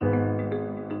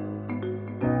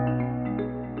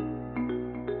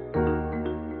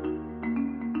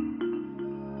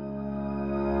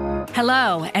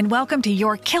Hello, and welcome to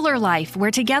Your Killer Life,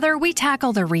 where together we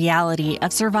tackle the reality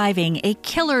of surviving a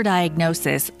killer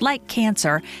diagnosis like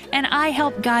cancer, and I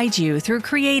help guide you through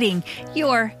creating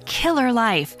your killer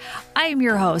life. I am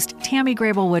your host, Tammy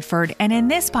Grable-Woodford, and in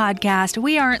this podcast,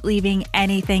 we aren't leaving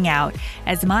anything out,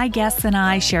 as my guests and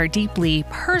I share deeply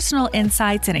personal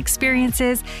insights and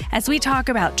experiences as we talk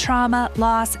about trauma,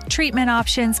 loss, treatment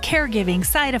options, caregiving,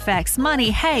 side effects,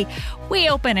 money. Hey, we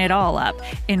open it all up.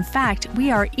 In fact, we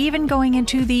are even going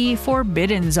into the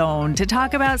forbidden zone to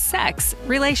talk about sex,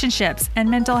 relationships,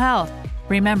 and mental health.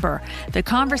 Remember, the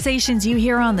conversations you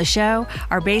hear on the show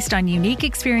are based on unique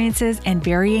experiences and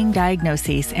varying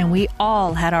diagnoses, and we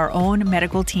all had our own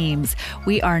medical teams.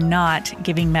 We are not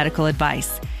giving medical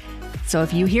advice. So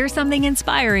if you hear something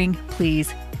inspiring,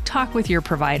 please talk with your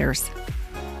providers.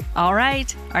 All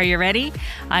right, are you ready?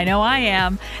 I know I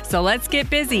am. So let's get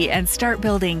busy and start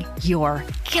building your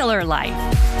killer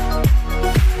life.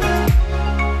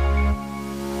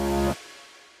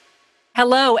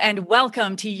 Hello, and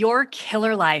welcome to Your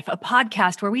Killer Life, a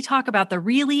podcast where we talk about the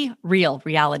really real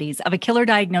realities of a killer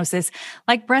diagnosis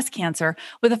like breast cancer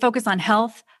with a focus on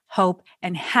health, hope,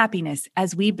 and happiness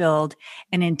as we build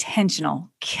an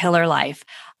intentional killer life.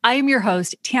 I am your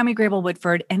host, Tammy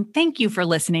Grable-Woodford, and thank you for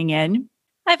listening in.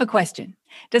 I have a question.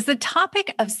 Does the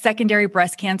topic of secondary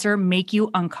breast cancer make you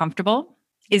uncomfortable?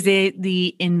 Is it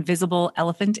the invisible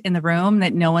elephant in the room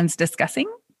that no one's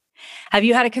discussing? Have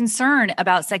you had a concern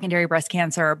about secondary breast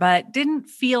cancer, but didn't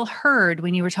feel heard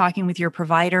when you were talking with your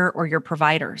provider or your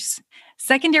providers?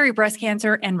 Secondary breast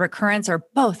cancer and recurrence are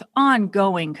both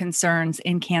ongoing concerns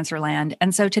in cancer land.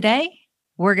 And so today,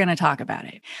 we're going to talk about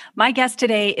it. My guest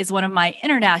today is one of my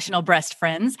international breast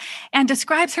friends and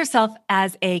describes herself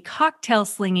as a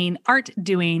cocktail-slinging,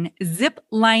 art-doing,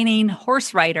 zip-lining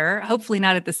horse rider, hopefully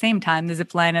not at the same time, the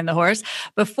zip line and the horse,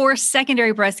 before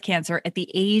secondary breast cancer at the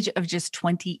age of just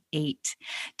 28.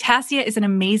 Tassia is an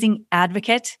amazing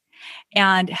advocate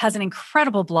and has an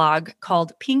incredible blog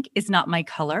called Pink is Not My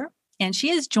Color. And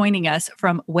she is joining us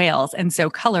from Wales. And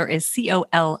so color is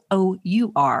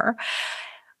COLOUR.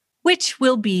 Which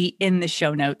will be in the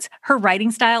show notes. Her writing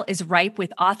style is ripe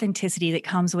with authenticity that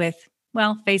comes with,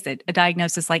 well, face it, a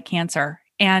diagnosis like cancer.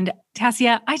 And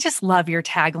Tassia, I just love your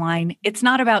tagline. It's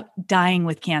not about dying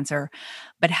with cancer,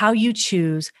 but how you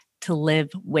choose to live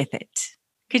with it.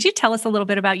 Could you tell us a little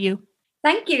bit about you?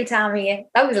 Thank you, Tammy.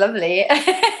 That was lovely.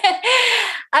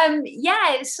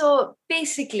 So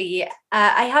basically,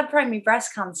 I had primary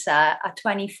breast cancer at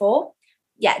 24.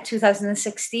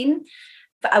 2016.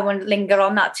 But I won't linger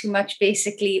on that too much.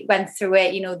 Basically, went through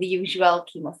it, the usual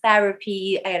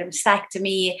chemotherapy. I had a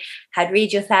mastectomy, had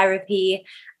radiotherapy,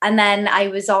 and then I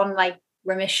was on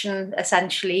remission,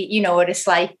 essentially. You know what it's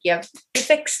like. You're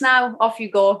fixed now, off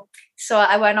you go. So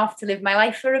I went off to live my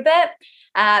life for a bit.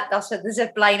 That's where the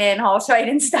zip lining, horse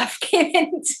riding stuff came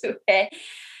into it.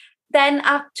 Then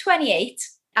at 28,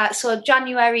 so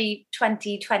January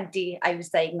 2020, I was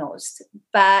diagnosed.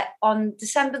 But on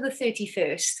December the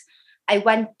 31st, I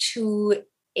went to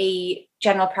a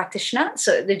general practitioner,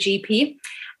 so the GP,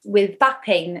 with back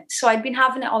pain. So I'd been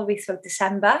having it all the way through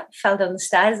December, fell down the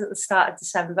stairs at the start of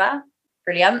December.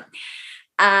 Brilliant.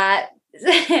 So I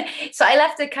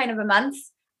left it kind of a month,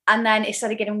 and then it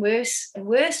started getting worse and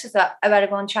worse. I thought, I better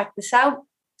go and check this out.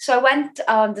 So I went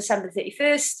on December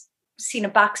 31st, seen a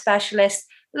back specialist.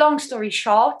 Long story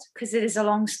short, because it is a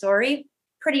long story,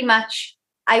 pretty much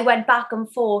I went back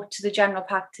and forth to the general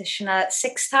practitioner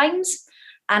 6 times,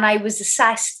 and I was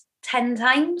assessed 10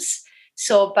 times.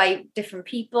 So by different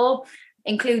people,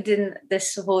 including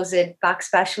this supposed back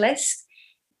specialist.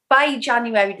 By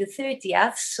January the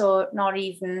 30th, so not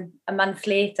even a month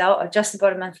later, or just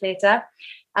about a month later,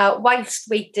 whilst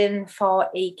waiting for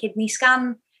a kidney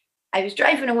scan, I was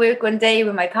driving to work one day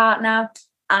with my partner,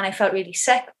 and I felt really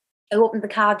sick. I opened the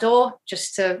car door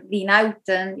just to lean out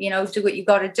and, do what you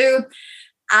got to do.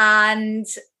 And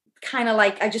kind of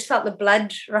I just felt the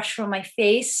blood rush from my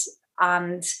face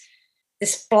and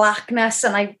this blackness.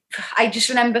 And I just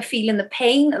remember feeling the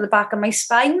pain at the back of my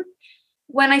spine.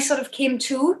 When I sort of came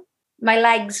to, my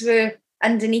legs were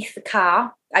underneath the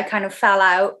car. I kind of fell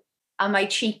out and my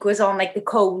cheek was on the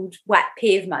cold, wet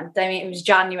pavement. I mean, it was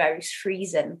January, it was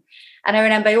freezing. And I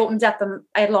remember I opened up and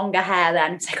I had longer hair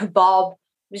then. It's like a bob.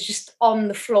 It was just on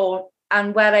the floor.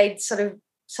 And where I'd sort of,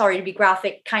 sorry to be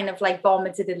graphic, kind of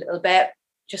vomited a little bit,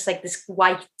 just this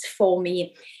white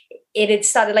foamy. It had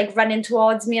started running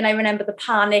towards me, and I remember the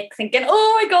panic, thinking,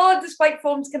 "Oh my God, this white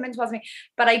foam's coming towards me!"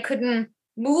 But I couldn't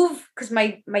move because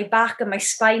my back and my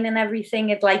spine and everything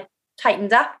had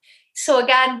tightened up. So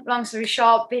again, long story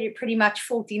short, pretty much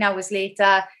 14 hours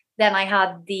later, then I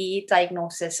had the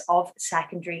diagnosis of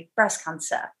secondary breast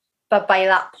cancer. But by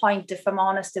that point, if I'm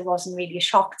honest, it wasn't really a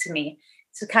shock to me.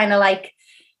 So kind of like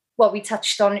what we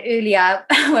touched on earlier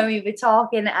when we were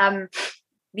talking,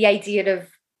 the idea of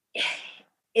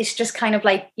it's just kind of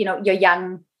like, you know, you're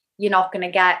young, you're not going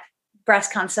to get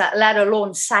breast cancer, let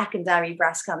alone secondary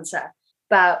breast cancer.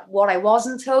 But what I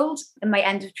wasn't told in my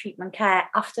end of treatment care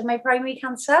after my primary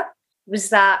cancer was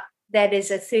that there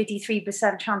is a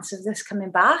 33% chance of this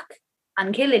coming back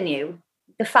and killing you.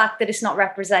 The fact that it's not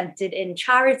represented in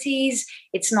charities,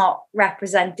 it's not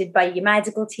represented by your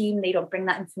medical team, they don't bring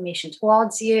that information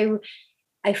towards you.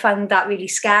 I found that really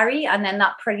scary. And then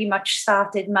that pretty much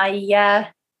started my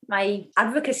my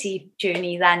advocacy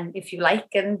journey then, if you like.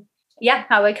 And yeah,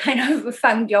 how I kind of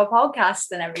found your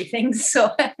podcast and everything.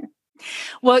 So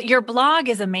well, your blog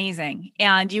is amazing.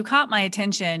 And you caught my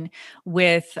attention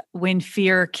with When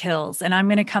Fear Kills. And I'm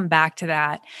going to come back to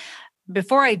that.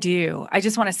 Before I do, I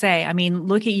just want to say, I mean,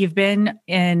 look at, you've been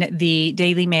in the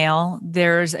Daily Mail.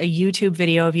 There's a YouTube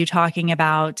video of you talking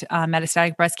about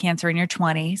metastatic breast cancer in your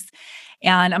 20s.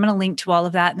 And I'm going to link to all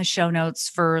of that in the show notes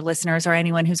for listeners or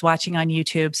anyone who's watching on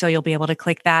YouTube. So you'll be able to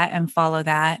click that and follow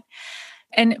that.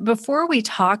 And before we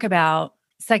talk about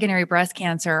secondary breast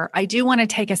cancer, I do want to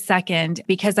take a second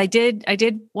because I did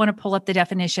want to pull up the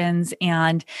definitions,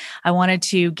 and I wanted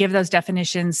to give those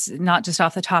definitions not just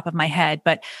off the top of my head,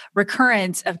 but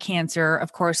recurrence of cancer,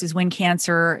 of course, is when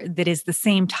cancer that is the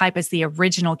same type as the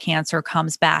original cancer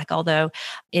comes back, although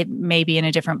it may be in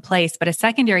a different place. But a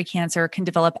secondary cancer can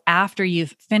develop after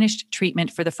you've finished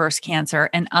treatment for the first cancer.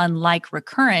 And unlike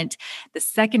recurrent, the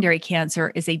secondary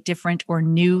cancer is a different or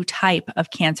new type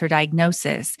of cancer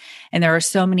diagnosis. And there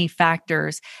are so many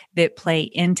factors that play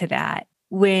into that.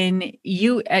 When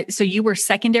you, so you were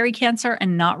secondary cancer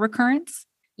and not recurrence?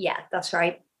 yeah, that's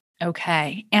right.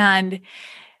 Okay. And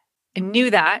I knew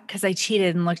that because I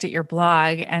cheated and looked at your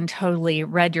blog and totally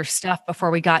read your stuff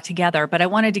before we got together. But I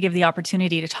wanted to give the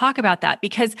opportunity to talk about that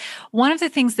because one of the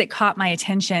things that caught my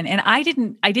attention, and I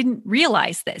didn't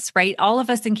realize this, right? All of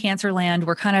us in Cancerland,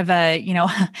 we're kind of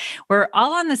we're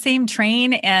all on the same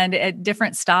train and at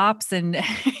different stops and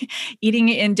eating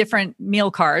in different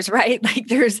meal cars, right? Like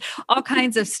there's all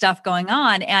kinds of stuff going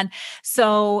on. And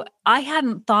so I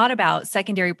hadn't thought about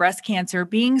secondary breast cancer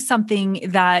being something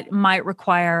that might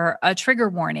require a trigger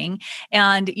warning.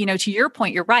 And, you know, to your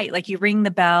point, you're right. Like you ring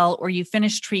the bell or you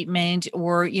finish treatment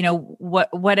or, you know,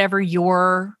 whatever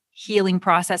your healing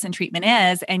process and treatment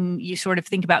is, and you sort of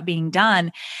think about being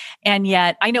done. And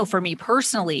yet I know for me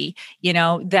personally, you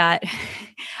know, that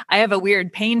I have a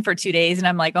weird pain for 2 days and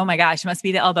I'm like, oh my gosh, it must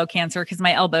be the elbow cancer because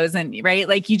my elbow's in me, right?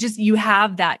 Like you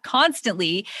have that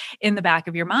constantly in the back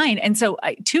of your mind. And so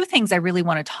two things I really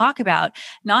want to talk about,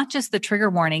 not just the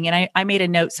trigger warning. And I made a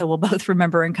note, so we'll both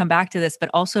remember and come back to this, but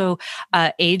also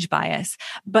age bias.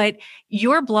 But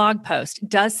your blog post,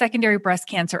 does secondary breast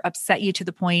cancer upset you to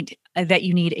the point that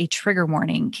you need a trigger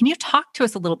warning? Can you talk to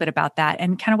us a little bit about that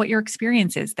and kind of what your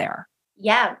experience is there?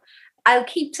 Yeah, I'll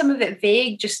keep some of it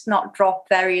vague, just not drop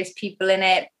various people in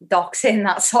it, doxing,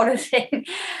 that sort of thing.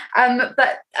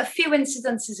 But a few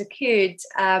incidences occurred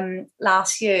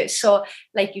last year. So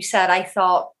like you said, I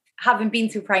thought, having been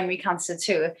through primary cancer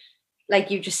too,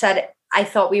 like you just said, I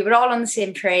thought we were all on the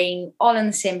same train, all in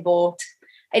the same boat.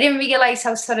 I didn't realize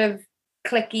how sort of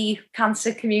cliquey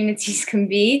cancer communities can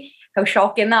be, how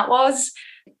shocking that was.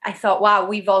 I thought, wow,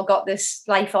 we've all got this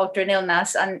life-altering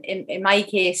illness. And in my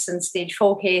case, and stage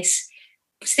 4 case,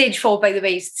 stage 4, by the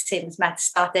way, is the same as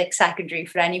metastatic secondary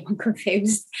for anyone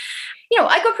confused. You know,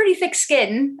 I got pretty thick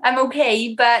skin. I'm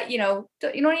okay, but, you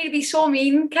don't need to be so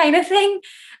mean kind of thing.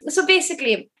 So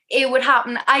basically, it would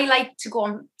happen. I like to go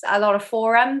on a lot of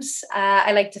forums.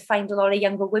 I like to find a lot of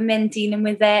younger women dealing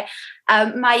with it.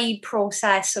 My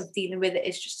process of dealing with it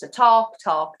is just to talk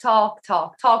till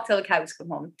the cows come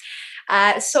home.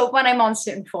 So when I'm on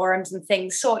certain forums and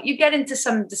things, so you get into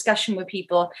some discussion with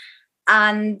people,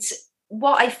 and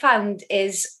what I found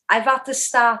is I've had to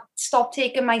stop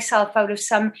taking myself out of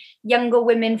some younger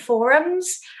women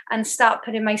forums and start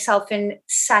putting myself in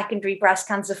secondary breast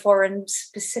cancer forums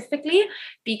specifically,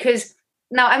 because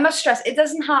now I must stress, it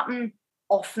doesn't happen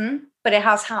often, but it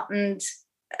has happened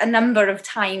a number of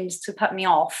times to put me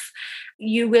off.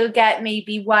 You will get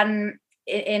maybe one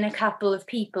in a couple of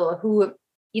people who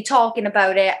you're talking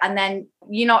about it and then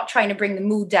you're not trying to bring the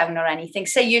mood down or anything.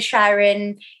 Say you're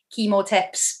sharing chemo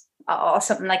tips or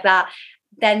something like that,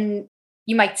 then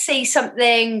you might say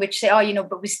something which say,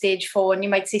 but with stage 4, and you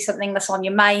might say something that's on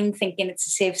your mind, thinking it's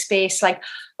a safe space, like,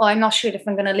 I'm not sure if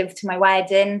I'm going to live to my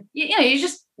wedding. You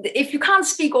just, if you can't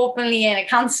speak openly in a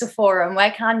cancer forum,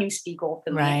 where can you speak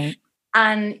openly? Right.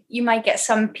 And you might get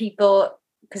some people,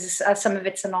 because some of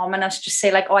it's anonymous, just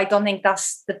say like, oh, I don't think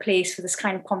that's the place for this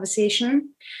kind of conversation.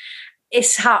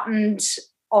 It's happened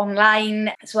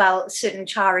online as well. Certain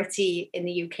charity in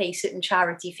the UK, certain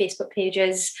charity Facebook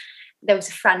pages. There was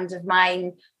a friend of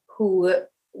mine who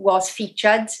was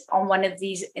featured on one of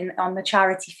these on the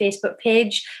charity Facebook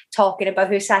page talking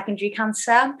about her secondary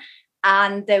cancer.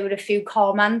 And there were a few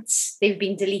comments, they've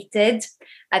been deleted.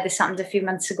 This happened a few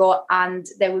months ago. And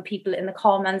there were people in the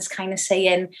comments kind of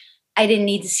saying, I didn't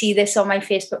need to see this on my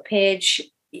Facebook page,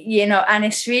 and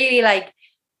it's really like,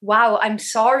 wow, I'm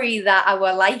sorry that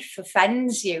our life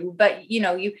offends you. But,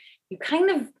 you kind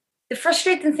of, the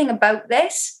frustrating thing about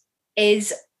this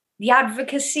is the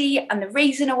advocacy and the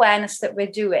raising awareness that we're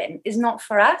doing is not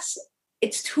for us.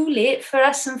 It's too late for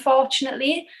us,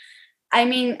 unfortunately. I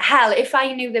mean, hell, if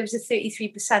I knew there was a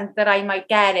 33% that I might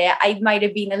get it, I might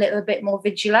have been a little bit more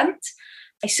vigilant.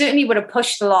 I certainly would have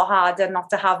pushed a lot harder not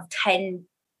to have 10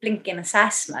 blinking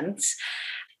assessments.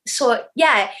 So,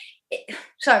 yeah.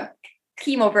 So,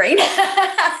 chemo brain.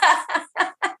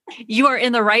 You are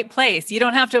in the right place. You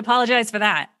don't have to apologize for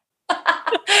that.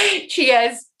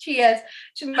 Cheers.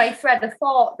 To my thread of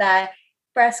thought there.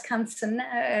 Breast cancer.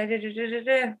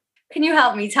 Can you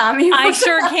help me, Tammy? I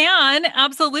sure can.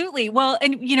 Absolutely. Well,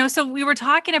 and so we were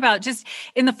talking about just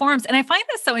in the forums, and I find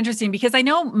this so interesting because I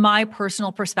know my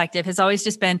personal perspective has always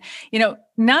just been,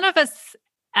 none of us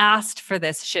asked for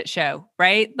this shit show,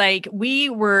 right? Like we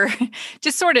were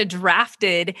just sort of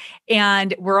drafted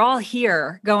and we're all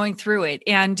here going through it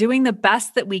and doing the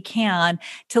best that we can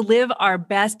to live our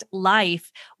best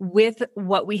life with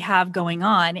what we have going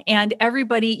on. And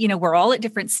everybody, we're all at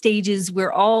different stages.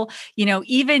 We're all,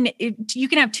 even you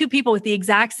can have two people with the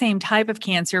exact same type of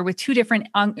cancer with two different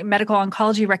medical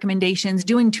oncology recommendations,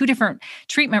 doing two different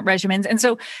treatment regimens. And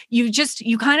so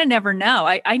you kind of never know.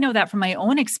 I know that from my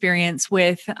own experience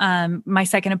with my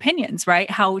second opinions, right?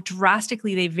 How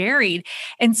drastically they varied.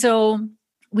 And so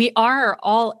we are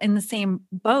all in the same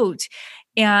boat.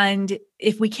 And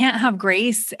if we can't have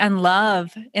grace and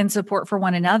love and support for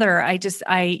one another,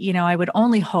 I would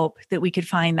only hope that we could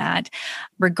find that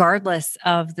regardless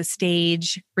of the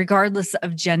stage, regardless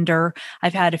of gender.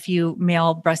 I've had a few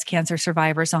male breast cancer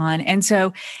survivors on. And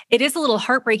so it is a little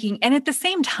heartbreaking. And at the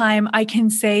same time, I can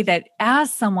say that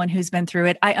as someone who's been through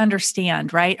it, I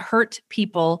understand, right? Hurt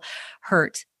people,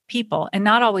 and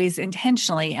not always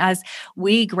intentionally, as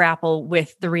we grapple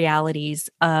with the realities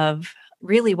of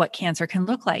really what cancer can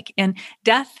look like. And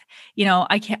death,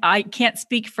 I can't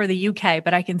speak for the UK,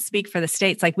 but I can speak for the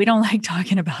States. Like we don't like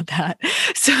talking about that.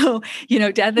 So,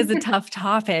 death is a tough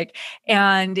topic.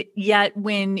 And yet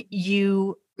when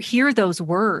you hear those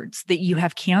words that you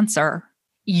have cancer,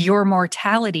 your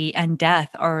mortality and death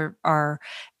are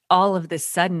all of this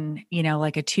sudden,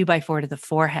 like a 2x4 to the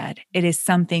forehead. It is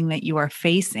something that you are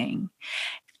facing.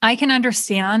 I can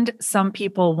understand some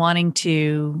people wanting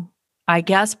to, I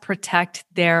guess, protect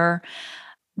their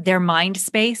mind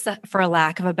space, for a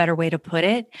lack of a better way to put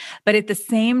it. But at the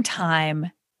same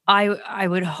time, I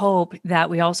would hope that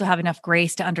we also have enough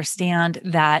grace to understand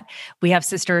that we have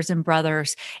sisters and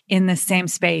brothers in the same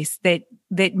space that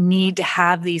need to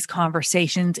have these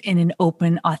conversations in an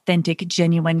open, authentic,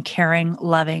 genuine, caring,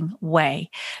 loving way,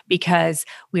 because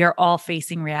we are all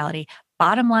facing reality.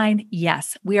 Bottom line,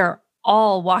 yes, we are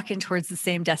all walking towards the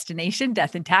same destination,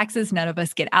 death and taxes. None of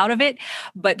us get out of it,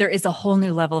 but there is a whole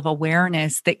new level of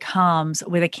awareness that comes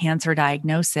with a cancer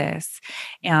diagnosis.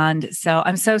 And so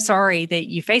I'm so sorry that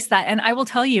you face that. And I will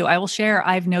tell you, I will share,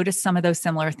 I've noticed some of those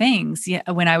similar things.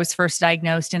 When I was first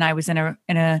diagnosed and I was in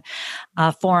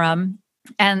a forum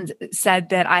and said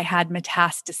that I had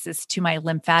metastasis to my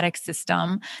lymphatic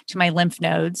system, to my lymph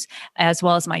nodes, as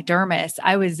well as my dermis,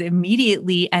 I was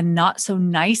immediately and not so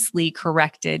nicely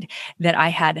corrected that I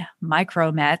had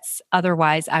micromets.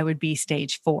 Otherwise, I would be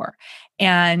stage 4.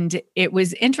 And it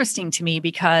was interesting to me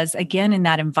because, again, in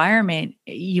that environment,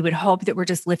 you would hope that we're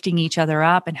just lifting each other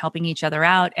up and helping each other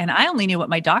out. And I only knew what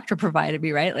my doctor provided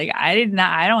me, right? Like I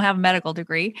don't have a medical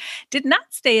degree, did not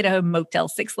stay at a Motel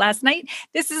 6 last night.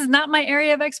 This is not my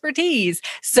area of expertise.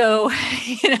 So,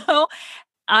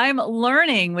 I'm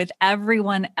learning with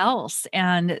everyone else.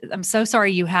 And I'm so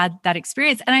sorry you had that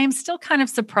experience. And I am still kind of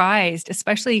surprised,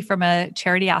 especially from a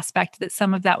charity aspect, that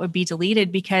some of that would be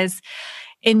deleted, because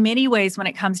in many ways, when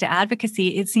it comes to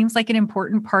advocacy, it seems like an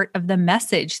important part of the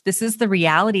message. This is the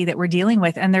reality that we're dealing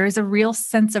with. And there is a real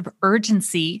sense of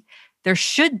urgency. There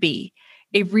should be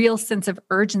a real sense of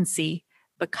urgency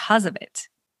because of it.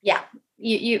 Yeah,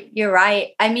 you're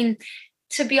right. I mean,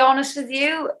 to be honest with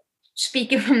you,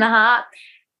 speaking from the heart,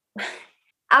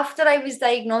 after I was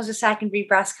diagnosed with secondary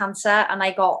breast cancer and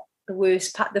I got the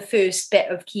worst part, the first bit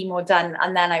of chemo done.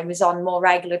 And then I was on more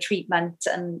regular treatment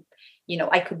and,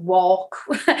 I could walk.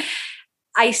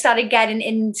 I started getting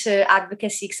into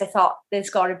advocacy because I thought there's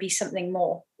got to be something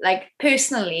more. Like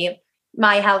personally,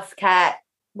 my healthcare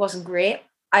wasn't great.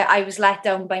 I was let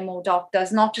down by more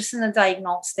doctors, not just in the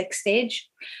diagnostic stage.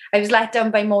 I was let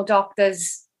down by more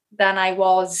doctors than I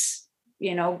was,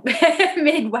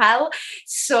 made well.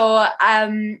 So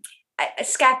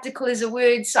skeptical is a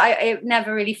word. So I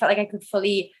never really felt like I could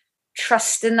fully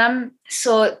trust in them.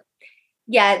 So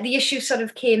yeah, the issue sort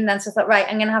of came then. So I thought, right,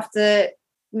 I'm going to have to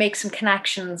make some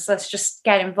connections. Let's just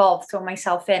get involved, throw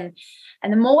myself in.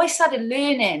 And the more I started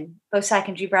learning about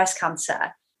secondary breast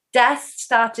cancer, death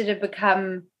started to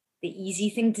become the easy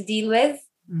thing to deal with.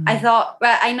 Mm. I thought,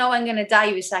 well, I know I'm going to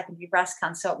die with secondary breast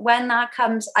cancer. When that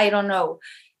comes, I don't know.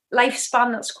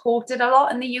 Lifespan that's quoted a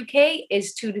lot in the UK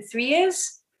is 2 to 3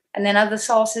 years. And then other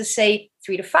sources say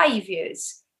 3 to 5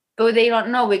 years. But they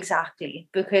don't know exactly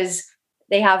because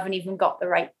they haven't even got the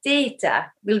right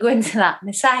data. We'll go into that in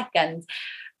a second.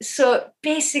 So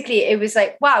basically it was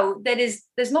like, wow, there's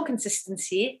no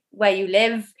consistency where you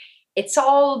live. It's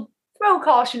all throw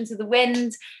caution to the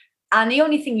wind. And the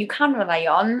only thing you can rely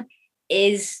on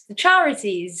is the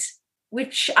charities,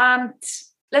 which aren't,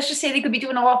 let's just say they could be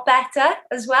doing a lot better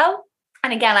as well.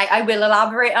 And again, I will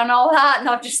elaborate on all that,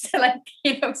 not just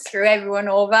to screw everyone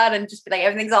over and just be like,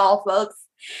 everything's awful.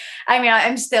 I mean,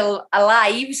 I'm still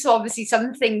alive, so obviously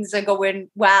some things are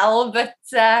going well, but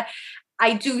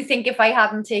I do think if I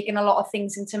hadn't taken a lot of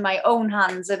things into my own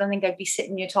hands, I don't think I'd be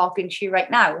sitting here talking to you right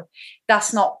now.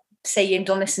 That's not saying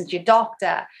don't listen to your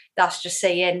doctor. That's just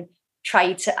saying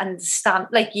try to understand,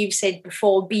 like you said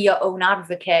before, be your own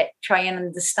advocate, try and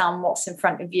understand what's in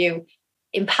front of you,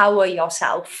 empower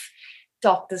yourself.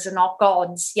 Doctors are not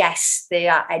gods. Yes, they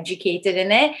are educated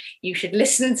in it. You should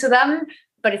listen to them,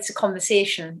 but it's a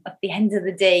conversation at the end of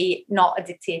the day, not a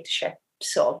dictatorship.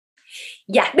 So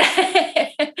yeah.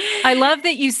 I love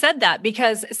that you said that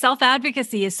because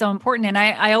self-advocacy is so important. And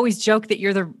I always joke that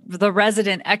you're the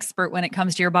resident expert when it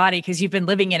comes to your body because you've been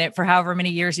living in it for however many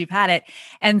years you've had it.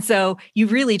 And so you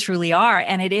really, truly are.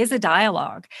 And it is a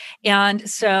dialogue. And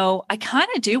so I kind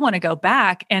of do want to go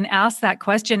back and ask that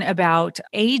question about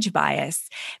age bias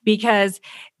because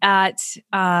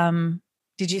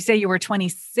did you say you were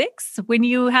 26 when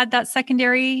you had that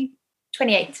secondary?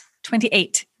 28.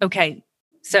 28. Okay.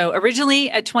 So originally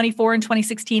at 24 in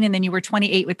 2016, and then you were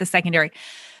 28 with the secondary.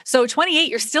 So 28,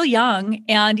 you're still young.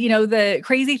 And, the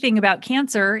crazy thing about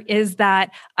cancer is that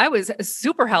I was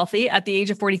super healthy at the age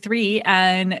of 43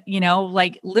 and,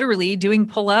 literally doing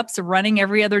pull-ups, running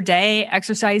every other day,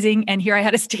 exercising. And here I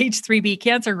had a stage 3B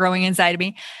cancer growing inside of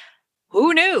me.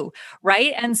 Who knew?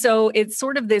 Right. And so it's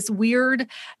sort of this weird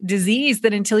disease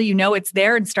that until you know it's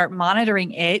there and start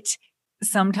monitoring it,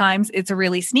 sometimes it's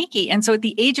really sneaky. And so at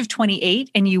the age of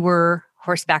 28, and you were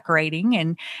horseback riding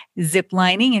and zip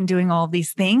lining and doing all of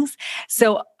these things.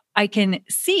 So I can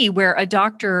see where a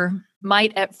doctor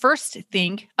might at first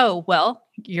think, oh, well,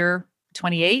 you're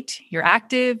 28, you're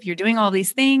active, you're doing all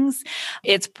these things.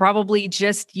 It's probably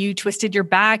just you twisted your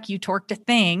back, you torqued a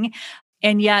thing.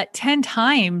 And yet 10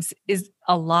 times is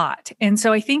a lot. And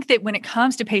so I think that when it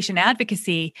comes to patient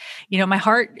advocacy, my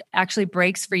heart actually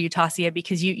breaks for you, Tasia,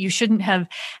 because you shouldn't have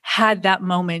had that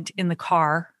moment in the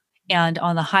car and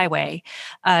on the highway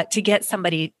to get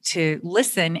somebody to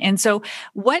listen. And so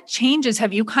what changes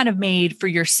have you kind of made for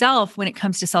yourself when it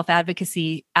comes to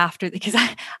self-advocacy after? Because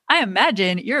I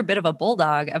imagine you're a bit of a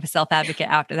bulldog of a self-advocate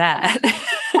after that.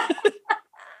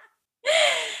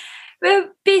 Well,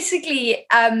 basically,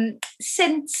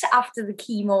 since after the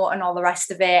chemo and all the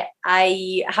rest of it,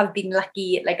 I have been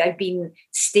lucky. Like I've been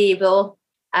stable,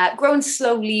 grown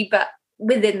slowly, but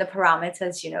within the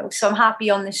parameters, So I'm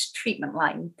happy on this treatment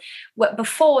line.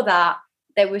 Before that,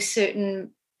 there were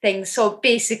certain things. So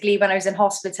basically, when I was in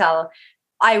hospital,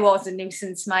 I was a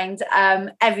nuisance mind.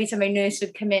 Every time my nurse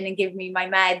would come in and give me my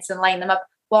meds and line them up,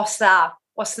 what's that?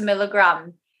 What's the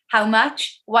milligram? How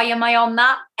much? Why am I on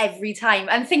that? Every time.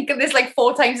 And think of this like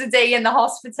 4 times a day in the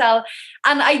hospital.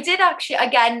 And I did actually,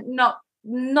 again,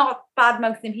 not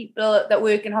bad-mouthing people that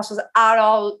work in hospitals at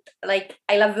all. Like,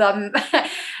 I love them.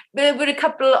 There were a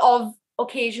couple of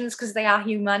occasions because they are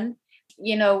human.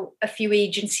 A few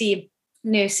agency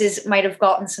nurses might have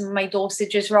gotten some of my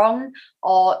dosages wrong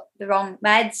or the wrong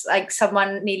meds. Like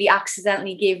someone nearly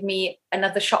accidentally gave me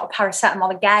another shot of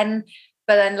paracetamol again.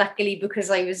 But then luckily, because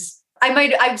I was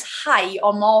high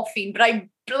on morphine, but I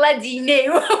bloody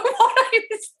knew what I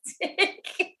was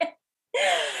taking.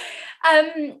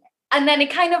 And then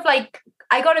it kind of like,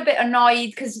 I got a bit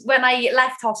annoyed because when I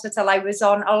left hospital, I was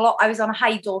on a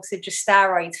high dosage of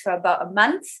steroids for about a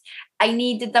month. I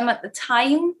needed them at the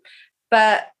time,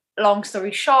 but long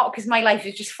story short, because my life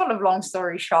is just full of long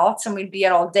story shorts and we'd be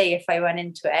here all day if I went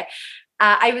into it.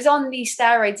 I was on these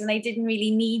steroids and I didn't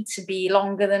really need to be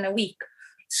longer than a week.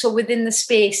 So within the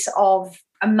space of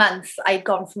a month, I'd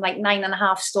gone from like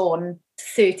 9.5 stone to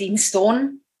 13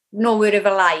 stone. No word of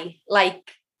a lie.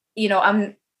 Like,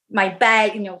 I'm my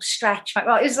bed, stretch. It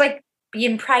was like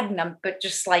being pregnant, but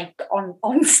just like on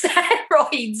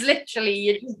steroids,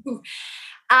 literally.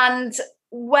 And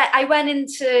I went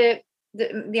into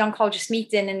the oncologist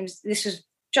meeting, and this was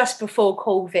just before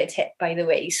COVID hit, by the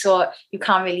way. So you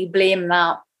can't really blame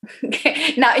that.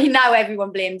 now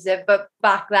everyone blames it, but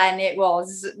back then it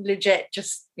was legit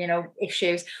just,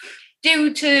 issues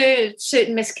due to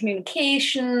certain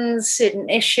miscommunications, certain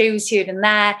issues here and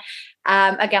there.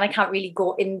 Again, I can't really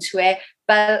go into it,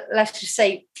 but let's just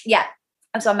say, I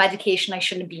was on medication I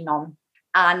shouldn't have been on.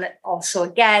 And also,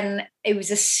 again, it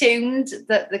was assumed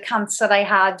that the cancer I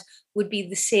had would be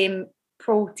the same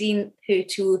protein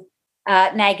HER2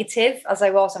 negative as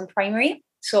I was on primary.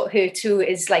 So HER2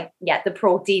 is like, the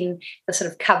protein that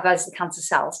sort of covers the cancer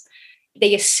cells.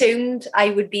 They assumed I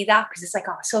would be that because it's like,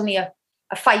 it's only a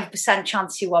 5%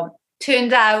 chance you won't.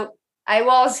 Turned out I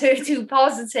was HER2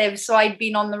 positive, so I'd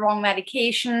been on the wrong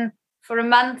medication for a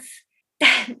month.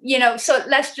 So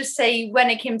let's just say when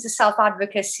it came to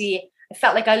self-advocacy, I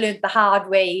felt like I learned the hard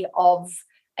way of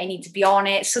I need to be on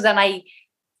it. So then I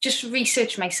just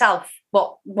researched myself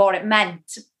what it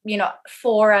meant,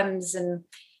 forums and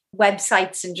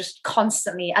websites and just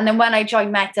constantly. And then when I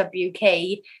joined MetUp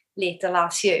UK later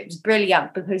last year, it was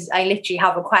brilliant because I literally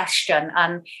have a question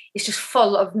and it's just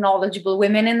full of knowledgeable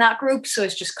women in that group. So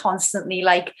it's just constantly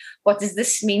like, what does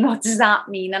this mean? What does that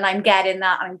mean? And I'm getting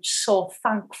that. And I'm just so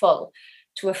thankful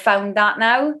to have found that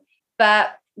now.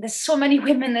 But there's so many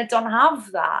women that don't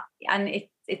have that. And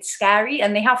it's scary.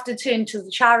 And they have to turn to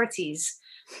the charities.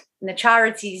 And the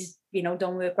charities,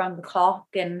 don't work around the clock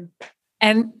and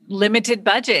limited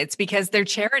budgets because they're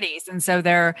charities. And so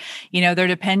they're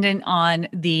dependent on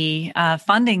the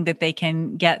funding that they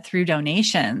can get through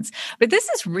donations. But this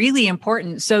is really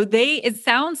important. So it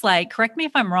sounds like, correct me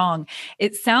if I'm wrong,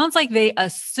 it sounds like they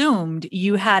assumed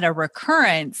you had a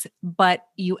recurrence, but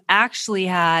you actually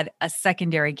had a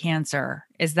secondary cancer.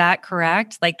 Is that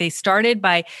correct? Like they started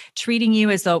by treating you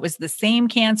as though it was the same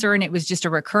cancer and it was just a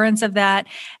recurrence of that.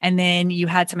 And then you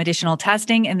had some additional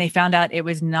testing and they found out it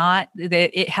was not,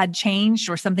 that it had changed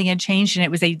or something had changed and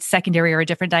it was a secondary or a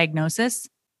different diagnosis?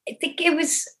 I think it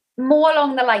was more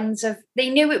along the lines of they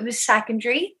knew it was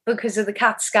secondary because of the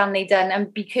CAT scan they done.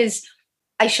 And because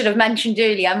I should have mentioned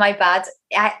earlier, my bad,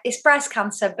 it's breast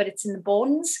cancer, but it's in the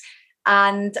bones.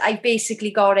 And I basically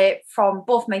got it from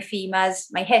both my femurs,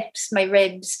 my hips, my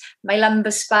ribs, my lumbar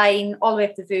spine, all the way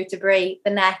up the vertebrae, the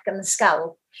neck and the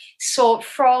skull. So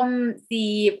from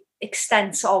the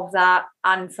extent of that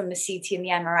and from the CT and the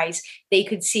MRIs, they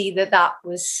could see that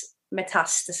was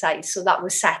metastasized. So that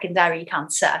was secondary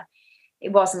cancer.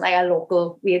 It wasn't like a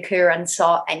local reoccurrence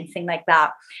or anything like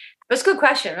that. But it's a good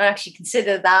question. I actually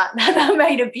considered that. That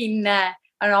might have been an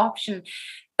option.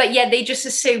 But they just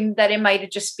assumed that it might have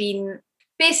just been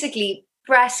basically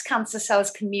breast cancer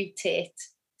cells can mutate.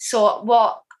 So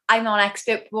I'm not an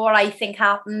expert, but what I think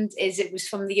happened is it was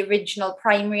from the original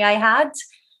primary I had.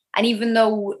 And even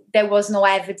though there was no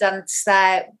evidence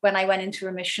there when I went into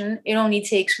remission, it only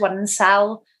takes one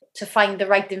cell to find the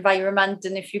right environment.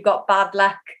 And if you've got bad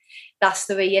luck, that's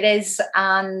the way it is.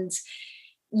 And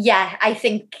I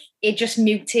think it just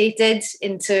mutated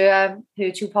into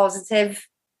HER2 positive.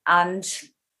 And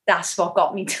that's what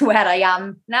got me to where I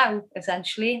am now,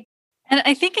 essentially. And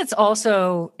I think it's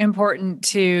also important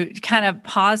to kind of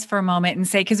pause for a moment and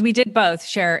say, because we did both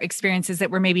share experiences that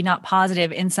were maybe not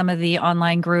positive in some of the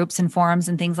online groups and forums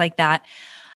and things like that.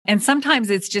 And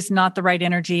sometimes it's just not the right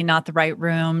energy, not the right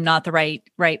room, not the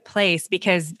right place,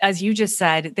 because as you just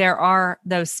said, there are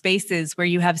those spaces where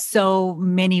you have so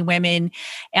many women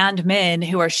and men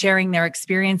who are sharing their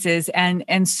experiences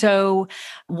and so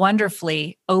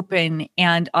wonderfully open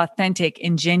and authentic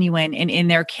and genuine and in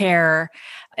their care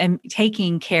and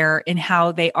taking care in how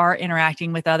they are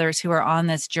interacting with others who are on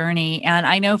this journey. And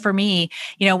I know for me,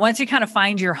 once you kind of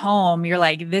find your home, you're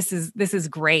like, this is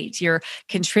great. You're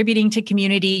contributing to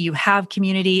community, you have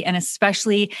community. And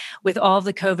especially with all of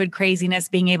the COVID craziness,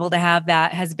 being able to have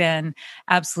that has been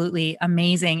absolutely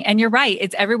amazing. And you're right.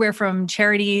 It's everywhere from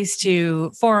charities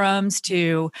to forums,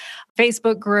 to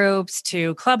Facebook groups,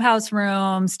 to clubhouse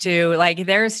rooms, to like,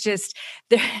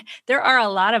 there are a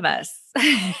lot of us.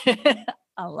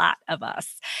 a lot of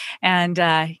us. And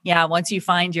yeah, once you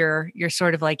find your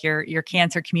sort of like your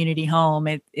cancer community home,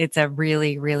 it's a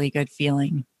really, really good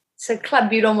feeling. It's a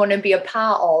club you don't want to be a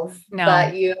part of, No.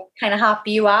 but you're kind of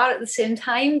happy you are at the same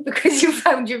time because you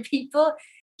found your people.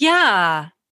 Yeah,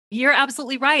 you're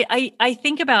absolutely right. I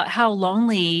think about how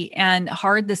lonely and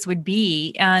hard this would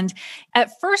be. And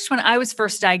at first, when I was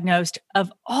first diagnosed,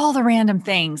 of all the random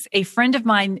things, a friend of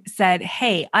mine said,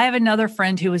 "Hey, I have another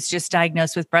friend who was just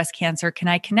diagnosed with breast cancer. Can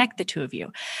I connect the two of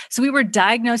you?" So we were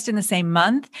diagnosed in the same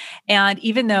month. And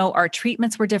even though our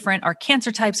treatments were different, our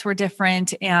cancer types were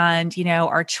different, and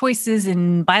our choices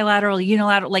in bilateral,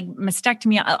 unilateral, like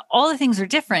mastectomy, all the things are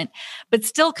different, but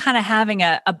still kind of having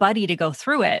a buddy to go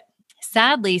through it.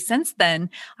 Sadly, since then,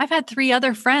 I've had 3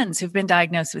 other friends who've been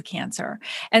diagnosed with cancer.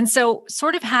 And so,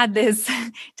 sort of had this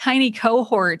tiny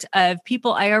cohort of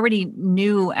people I already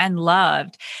knew and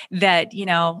loved that,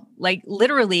 like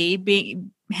literally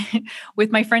being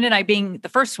with my friend and I being the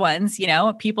first ones,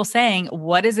 people saying,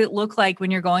 "What does it look like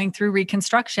when you're going through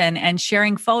reconstruction?" and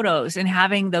sharing photos and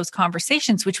having those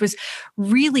conversations, which was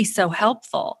really so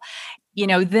helpful.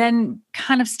 Then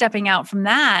kind of stepping out from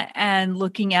that and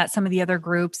looking at some of the other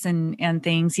groups and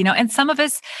things, and some of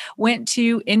us went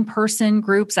to in-person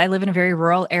groups. I live in a very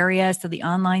rural area, so the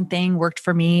online thing worked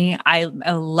for me. I'm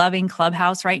loving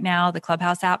Clubhouse right now, the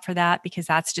Clubhouse app for that, because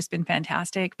that's just been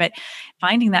fantastic. But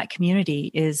finding that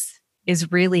community is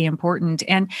really important.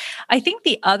 And I think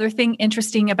the other thing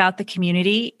interesting about the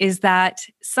community is that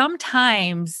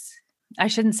sometimes, I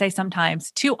shouldn't say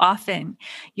sometimes, too often,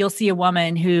 you'll see a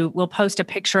woman who will post a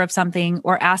picture of something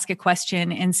or ask a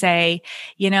question and say,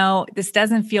 this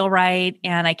doesn't feel right.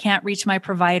 And I can't reach my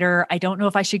provider. I don't know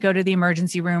if I should go to the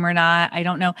emergency room or not. I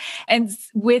don't know. And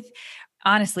with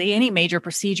honestly any major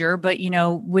procedure, but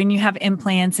when you have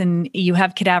implants and you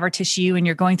have cadaver tissue and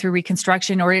you're going through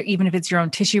reconstruction, or even if it's your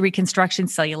own tissue reconstruction,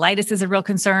 cellulitis is a real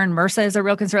concern, MRSA is a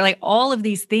real concern, like all of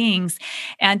these things.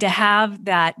 And to have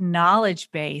that knowledge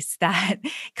base, that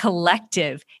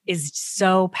collective, is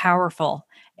so powerful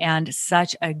and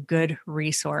such a good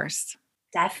resource.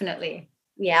 Definitely.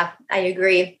 Yeah, I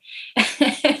agree.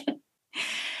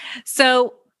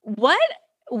 So what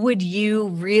would you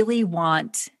really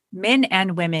want men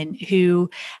and women who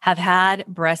have had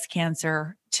breast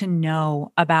cancer to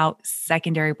know about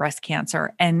secondary breast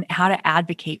cancer and how to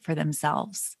advocate for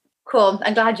themselves? Cool.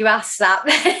 I'm glad you asked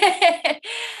that.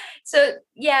 So,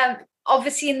 yeah,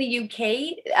 obviously in the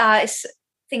UK,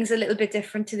 things are a little bit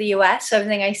different to the US. So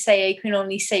everything I say, I can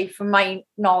only say from my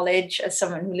knowledge as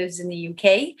someone who lives in the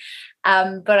UK.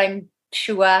 But I'm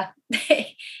sure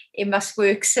it must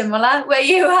work similar where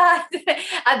you are,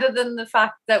 other than the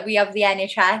fact that we have the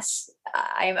NHS.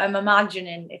 I'm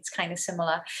imagining it's kind of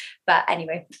similar. But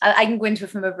anyway, I can go into it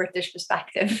from a British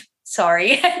perspective.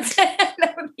 Sorry.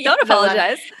 Don't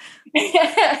apologize.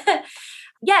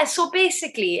 Yeah, so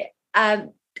basically, I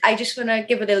just want to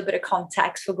give a little bit of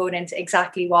context for going into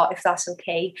exactly what, if that's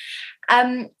okay.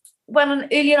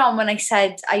 Earlier on, when I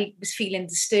said I was feeling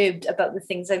disturbed about the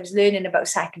things I was learning about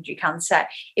secondary cancer,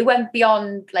 it went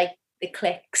beyond like the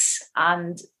clicks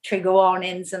and trigger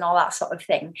warnings and all that sort of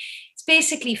thing. It's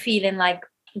basically feeling like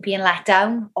being let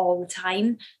down all the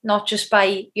time, not just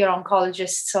by your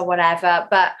oncologists or whatever,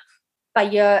 but by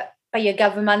your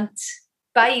government,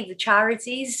 by the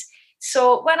charities.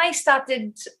 So when I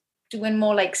started doing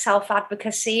more like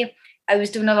self-advocacy, I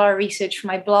was doing a lot of research for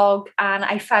my blog, and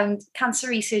I found Cancer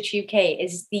Research UK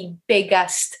is the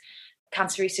biggest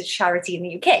cancer research charity in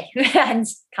the UK, and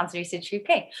Cancer Research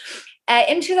UK.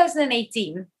 In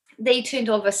 2018, they turned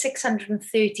over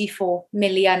 £634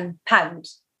 million.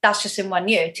 That's just in 1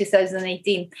 year,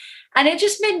 2018. And it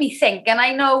just made me think, and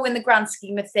I know in the grand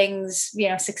scheme of things,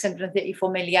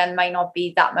 634 million might not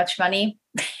be that much money,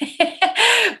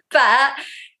 but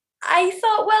I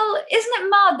thought, well, isn't it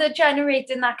mad they're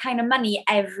generating that kind of money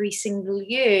every single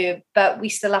year, but we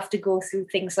still have to go through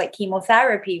things like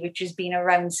chemotherapy, which has been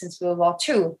around since World War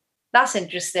II. That's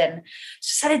interesting.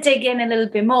 So I started digging a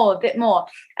bit more.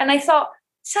 And I thought,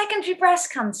 secondary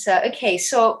breast cancer. Okay,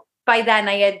 so by then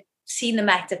I had seen the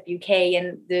Met Up UK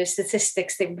and the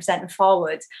statistics they were presenting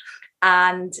forward.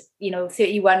 And,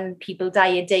 31 people die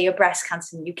a day of breast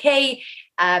cancer in the UK.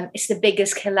 It's the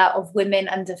biggest killer of women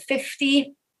under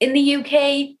 50 in the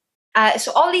UK.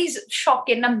 So all these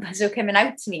shocking numbers are coming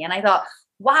out to me. And I thought,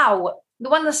 wow, the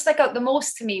one that stuck out the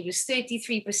most to me was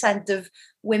 33% of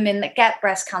women that get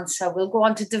breast cancer will go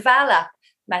on to develop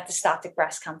metastatic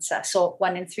breast cancer. So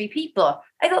 1 in 3 people.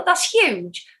 I thought that's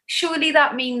huge. Surely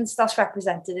that means that's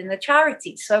represented in the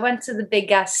charity. So I went to the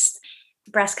biggest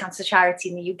breast cancer charity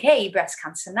in the UK, Breast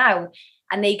Cancer Now,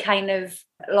 and they kind of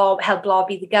help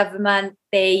lobby the government.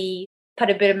 They put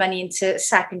a bit of money into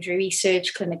secondary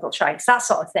research, clinical trials, that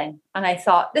sort of thing. And I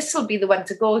thought this will be the one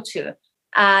to go to.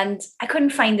 And I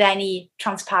couldn't find any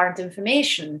transparent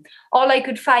information. All I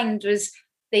could find was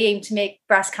they aim to make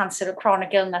breast cancer a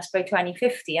chronic illness by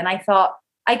 2050. And I thought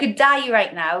I could die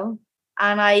right now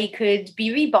and I could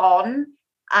be reborn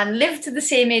and live to the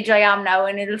same age I am now,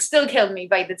 and it'll still kill me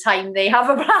by the time they have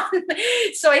a plan.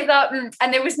 So I thought,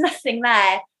 and there was nothing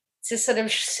there to sort of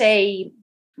say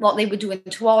what they were doing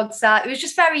towards that. It was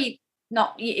just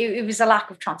it was a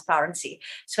lack of transparency.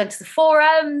 So I went to the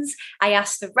forums, I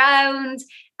asked around.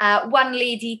 One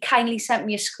lady kindly sent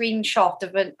me a screenshot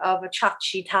of a chat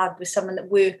she'd had with someone that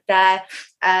worked there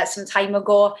some time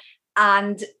ago.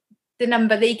 And the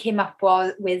number they came up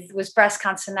with was breast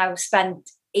cancer now spent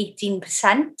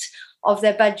 18% of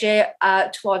their budget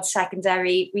towards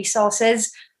secondary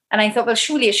resources. And I thought, well,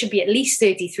 surely it should be at least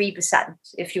 33%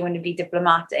 if you want to be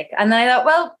diplomatic. And then I thought,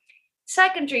 well,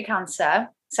 secondary breast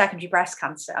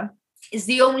cancer is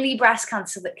the only breast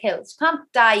cancer that kills. You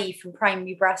can't die from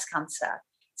primary breast cancer.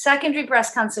 Secondary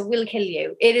breast cancer will kill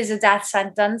you. It is a death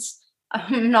sentence.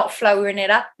 I'm not flowering it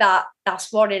up.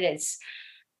 That's what it is.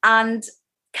 And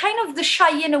kind of the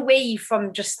shying away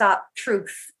from just that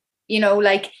truth,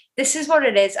 like this is what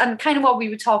it is. And kind of what we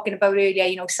were talking about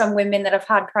earlier, some women that have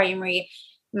had primary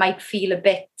might feel a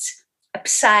bit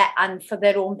upset and for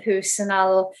their own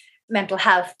personal mental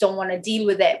health don't want to deal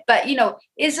with it. But,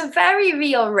 it's a very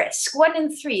real risk. 1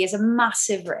 in 3 is a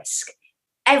massive risk.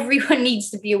 Everyone needs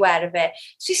to be aware of it.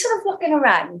 So you're sort of looking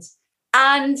around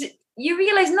and you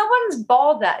realize no one's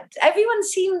bothered. Everyone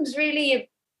seems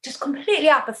really just completely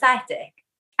apathetic.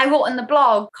 I wrote in the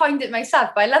blog, coined it myself,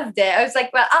 but I loved it. I was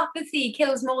like, well, apathy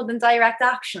kills more than direct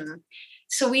action.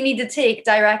 So we need to take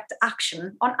direct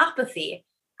action on apathy.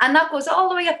 And that goes all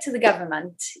the way up to the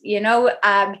government.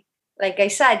 Like I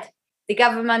said, the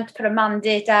government put a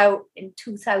mandate out in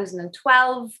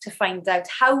 2012 to find out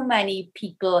how many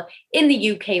people in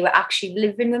the UK were actually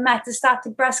living with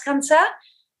metastatic breast cancer.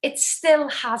 It still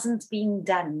hasn't been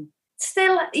done.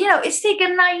 Still, it's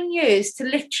taken 9 years to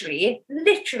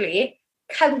literally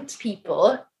count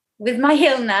people with my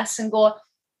illness and go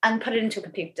and put it into a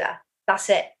computer. That's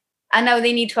it. And now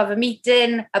they need to have a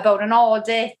meeting about an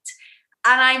audit.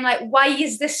 And I'm like, why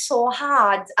is this so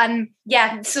hard? And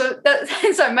yeah, so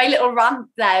sorry, my little rant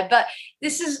there. But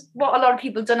this is what a lot of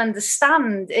people don't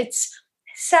understand. It's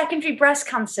secondary breast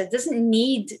cancer doesn't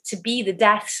need to be the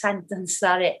death sentence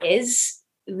that it is.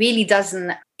 It really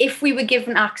doesn't. If we were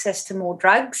given access to more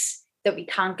drugs that we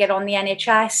can't get on the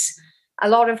NHS, a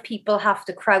lot of people have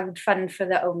to crowdfund for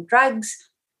their own drugs.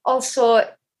 Also,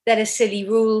 there are silly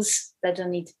rules that don't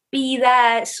need to be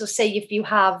there. So say if you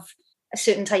have a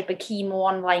certain type of chemo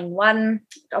on line 1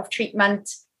 of treatment,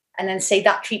 and then say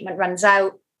that treatment runs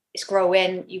out, it's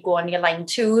growing, you go on your line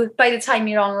 2. By the time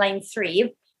you're on line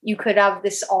 3, you could have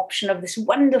this option of this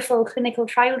wonderful clinical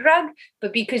trial drug,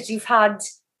 but because you've had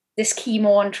this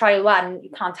chemo on trial 1,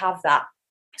 you can't have that.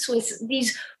 So it's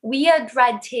these weird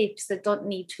red tapes that don't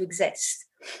need to exist.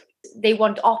 They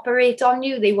won't operate on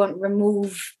you. They won't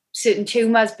remove certain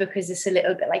tumours because it's a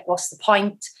little bit like, what's the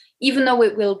point? Even though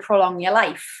it will prolong your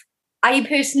life. I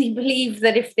personally believe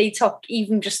that if they took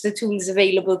even just the tools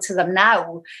available to them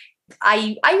now,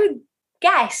 I would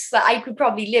guess that I could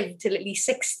probably live till at least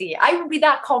 60. I would be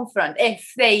that confident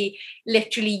if they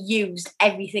literally used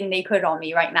everything they could on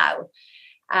me right now.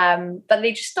 But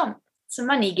they just don't. It's a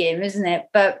money game, isn't it?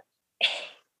 But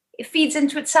it feeds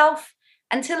into itself.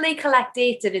 Until they collect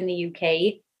data in the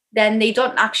UK, then they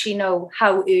don't actually know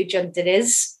how urgent it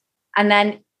is. And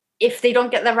then if they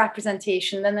don't get the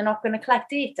representation, then they're not going to collect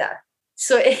data.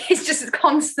 So it's just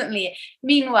constantly.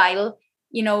 Meanwhile,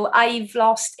 I've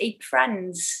lost 8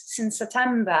 friends since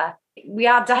September. We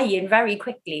are dying very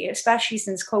quickly, especially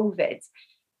since COVID.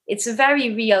 It's a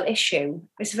very real issue.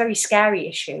 It's a very scary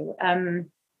issue.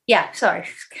 Sorry,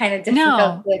 it's kind of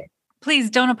difficult. No, please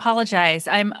don't apologize.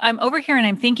 I'm over here and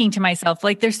I'm thinking to myself,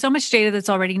 like, there's so much data that's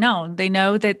already known. They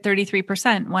know that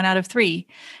 33%, 1 out of 3,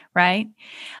 right?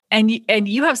 And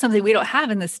you have something we don't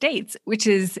have in the States, which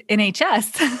is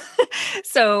NHS.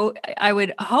 So I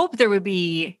would hope there would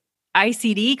be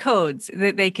ICD codes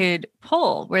that they could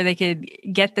pull where they could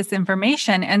get this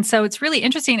information. And so it's really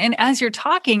interesting. And as you're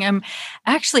talking, I'm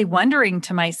actually wondering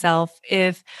to myself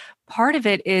if part of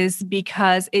it is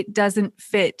because it doesn't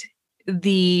fit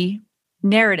the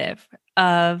narrative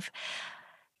of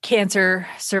cancer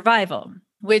survival,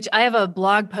 which I have a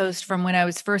blog post from when I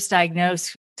was first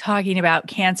diagnosed talking about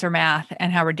cancer math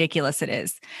and how ridiculous it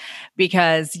is,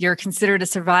 because you're considered a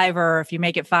survivor if you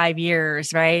make it 5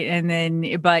 years, right? And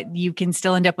then, but you can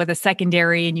still end up with a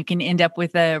secondary and you can end up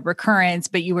with a recurrence,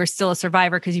 but you were still a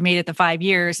survivor because you made it the 5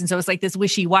 years. And so it's like this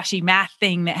wishy-washy math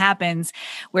thing that happens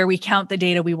where we count the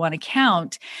data we want to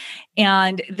count.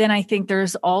 And then I think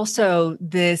there's also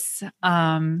this,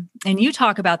 and you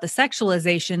talk about the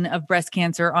sexualization of breast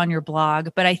cancer on your blog,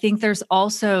 but I think there's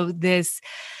also this,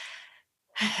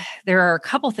 there are a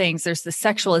couple things. There's the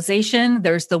sexualization,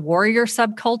 there's the warrior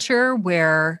subculture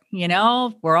where,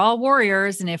 we're all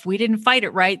warriors. And if we didn't fight it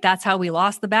right, that's how we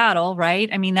lost the battle, right?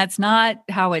 I mean, that's not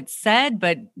how it's said,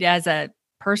 but as a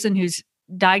person who's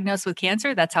diagnosed with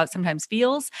cancer, that's how it sometimes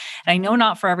feels. And I know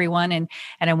not for everyone. And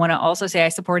I want to also say I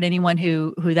support anyone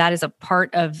who that is a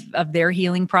part of their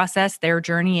healing process, their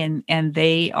journey, and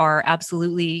they are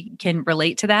absolutely can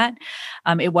relate to that.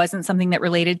 It wasn't something that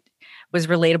was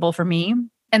relatable for me.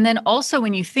 And then also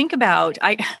when you think about,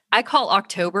 I call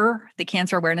October the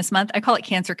Cancer Awareness Month. I call it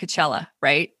Cancer Coachella,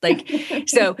 right? Like,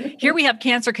 so here we have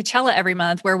Cancer Coachella every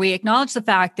month where we acknowledge the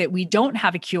fact that we don't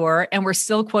have a cure and we're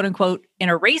still quote unquote in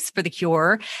a race for the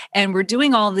cure. And we're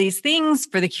doing all these things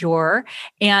for the cure.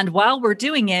 And while we're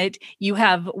doing it, you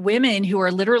have women who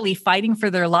are literally fighting for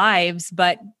their lives,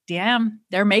 but damn,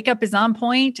 their makeup is on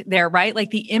point. They're right. Like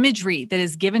the imagery that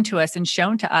is given to us and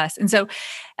shown to us. And so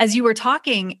as you were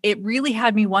talking, it really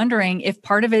had me wondering if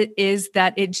part of it is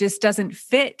that it just doesn't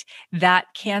fit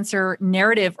that cancer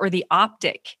narrative or the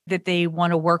optic that they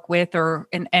want to work with, or,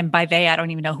 and by they, I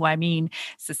don't even know who I mean,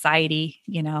 society,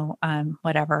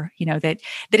 whatever, that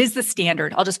is the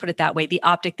standard. I'll just put it that way. The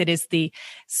optic that is the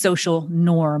social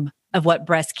norm of what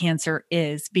breast cancer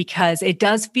is, because it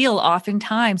does feel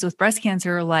oftentimes with breast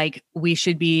cancer like we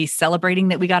should be celebrating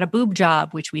that we got a boob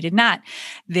job, which we did not,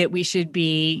 that we should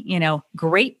be,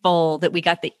 grateful that we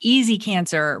got the easy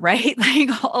cancer, right?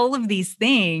 Like all of these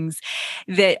things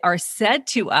that are said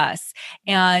to us.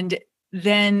 And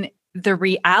then the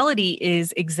reality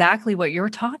is exactly what you're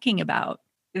talking about.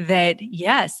 That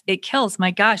yes, it kills.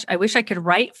 My gosh, I wish I could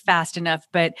write fast enough,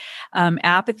 but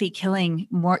apathy killing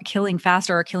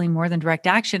faster or killing more than direct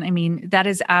action. I mean, that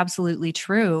is absolutely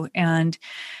true. And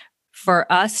for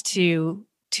us to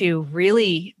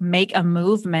really make a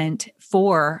movement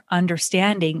for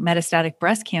understanding metastatic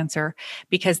breast cancer,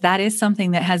 because that is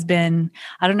something that has been,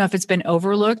 I don't know if it's been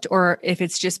overlooked or if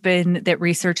it's just been that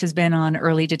research has been on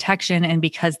early detection. And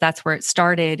because that's where it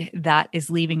started, that is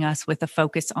leaving us with a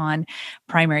focus on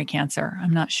primary cancer.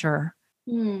 I'm not sure.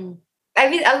 I mean,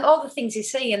 a lot of the things you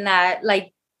say in there,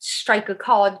 like strike a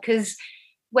chord, because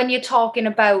when you're talking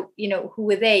about, who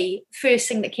are they, first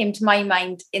thing that came to my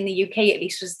mind in the UK, at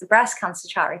least, was the breast cancer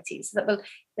charities. That, well,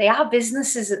 they are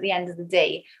businesses at the end of the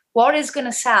day. What is going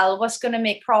to sell? What's going to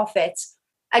make profits?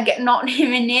 I get not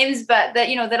naming names, but that,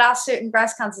 there are certain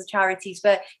breast cancer charities,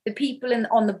 but the people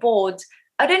on the board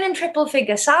are earning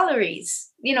triple-figure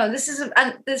salaries.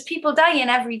 And there's people dying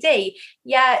every day.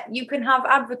 Yeah, you can have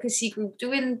advocacy group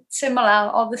doing similar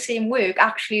or the same work,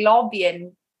 actually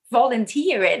lobbying,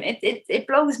 volunteering. It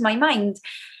blows my mind.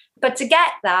 But to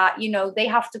get that, they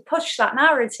have to push that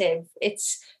narrative.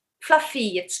 It's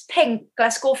fluffy, it's pink,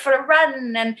 let's go for a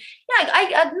run. And yeah,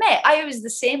 I admit I was the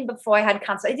same before I had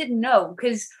cancer. I didn't know,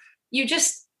 because you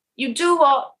do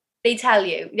what they tell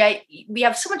you. Like, we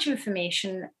have so much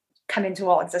information coming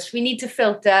towards us. We need to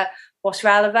filter what's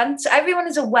relevant. So everyone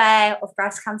is aware of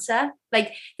breast cancer.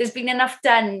 Like, there's been enough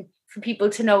done for people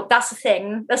to know that's the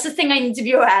thing. That's the thing I need to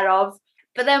be aware of.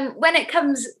 But then when it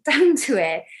comes down to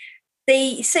it,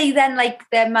 they say then, like,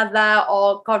 their mother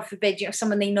or, God forbid,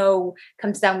 someone they know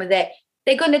comes down with it,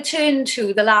 they're going to turn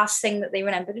to the last thing that they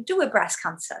remember to do with breast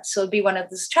cancer. So it'll be one of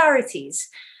those charities.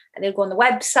 And they'll go on the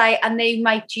website and they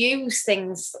might use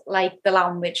things like the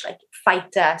language, like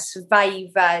fighter,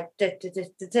 survivor,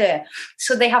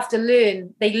 So they have to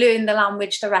learn the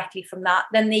language directly from that.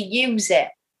 Then they use it.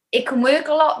 It can work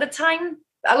a lot of the time.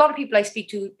 A lot of people I speak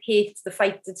to hate the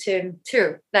fighter term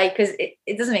too, like, because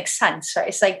it doesn't make sense, right?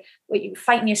 It's like, what, you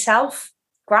fighting yourself?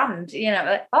 Grand,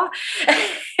 like, oh.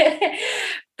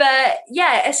 But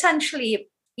yeah, essentially,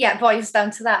 yeah, it boils down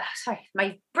to that. Sorry,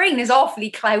 my brain is awfully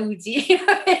cloudy.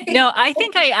 No, I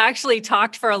think I actually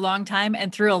talked for a long time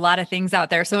and threw a lot of things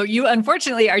out there. So you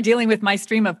unfortunately are dealing with my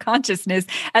stream of consciousness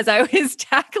as I was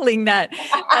tackling that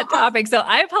topic. So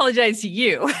I apologize to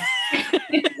you.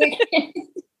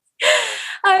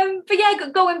 But yeah,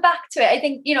 going back to it, I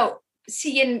think,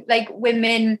 seeing like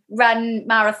women run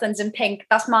marathons in pink,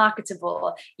 that's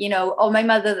marketable. Or my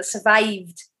mother that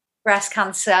survived breast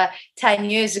cancer 10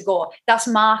 years ago, that's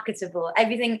marketable.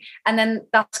 Everything. And then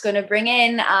that's going to bring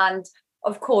in, and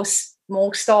of course,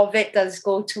 most of it does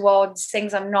go towards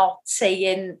things. I'm not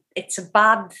saying it's a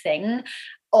bad thing.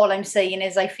 All I'm saying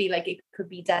is I feel like it could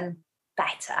be done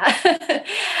better.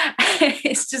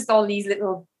 It's just all these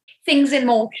little things in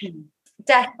motion.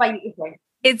 Death by evening.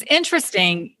 It's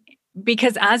interesting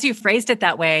because as you phrased it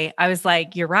that way, I was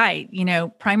like, you're right.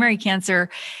 Primary cancer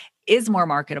is more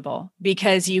marketable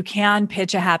because you can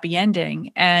pitch a happy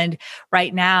ending. And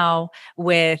right now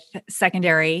with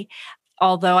secondary,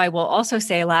 although I will also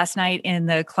say last night in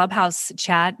the Clubhouse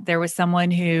chat, there was someone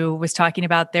who was talking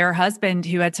about their husband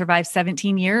who had survived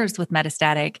 17 years with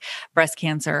metastatic breast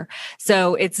cancer.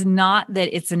 So it's not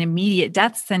that it's an immediate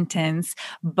death sentence,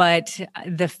 but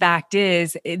the fact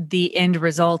is the end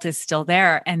result is still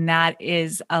there. And that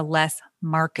is a less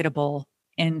marketable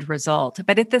end result.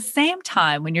 But at the same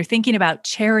time, when you're thinking about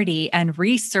charity and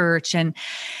research and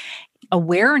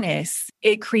awareness,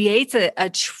 it creates a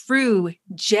true,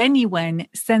 genuine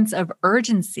sense of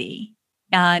urgency.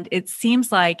 And it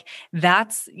seems like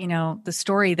that's, the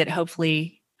story that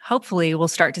hopefully we'll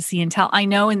start to see and tell. I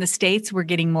know in the States, we're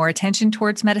getting more attention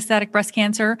towards metastatic breast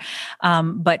cancer.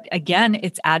 But again,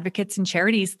 it's advocates and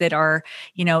charities that are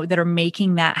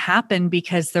making that happen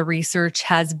because the research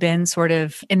has been sort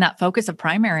of in that focus of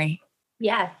primary.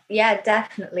 Yeah,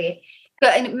 definitely.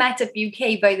 But in Meta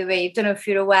UK, by the way, I don't know if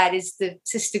you're aware, is the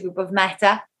sister group of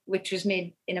Meta, which was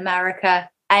made in America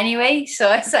anyway.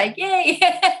 So it's like, yay.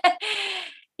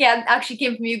 Yeah, it actually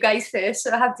came from you guys first,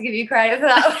 so I have to give you credit for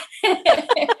that.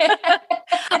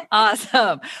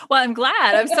 Awesome. Well, I'm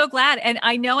glad. I'm so glad. And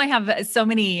I know I have so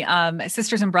many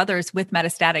sisters and brothers with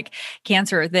metastatic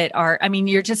cancer that are,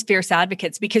 you're just fierce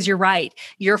advocates because you're right.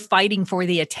 You're fighting for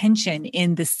the attention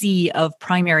in the sea of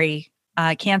primary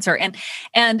cancer.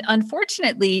 And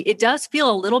unfortunately, it does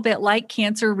feel a little bit like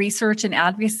cancer research and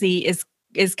advocacy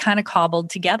is kind of cobbled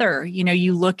together.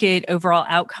 You look at overall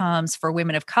outcomes for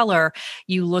women of color,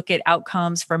 you look at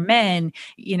outcomes for men,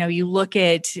 you look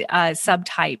at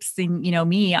subtypes. And,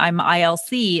 me, I'm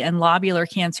ILC and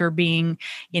lobular cancer being,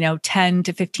 10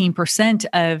 to 15%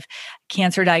 of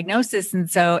cancer diagnosis. And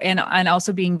so, and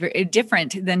also being very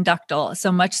different than ductal,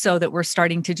 so much so that we're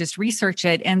starting to just research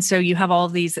it. And so you have all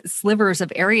of these slivers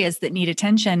of areas that need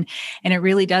attention. And it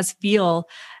really does feel,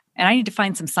 and I need to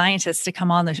find some scientists to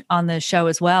come on the show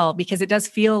as well, because it does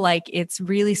feel like it's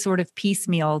really sort of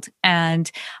piecemealed. And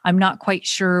I'm not quite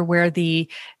sure where the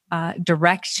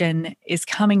direction is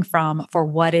coming from for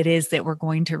what it is that we're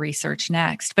going to research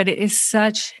next. But it is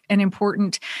such an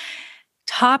important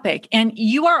topic. And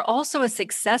you are also a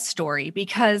success story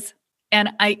because, and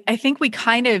I think we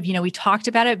kind of, we talked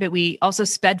about it, but we also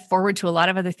sped forward to a lot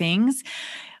of other things.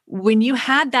 When you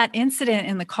had that incident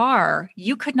in the car,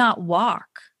 you could not walk.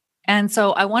 And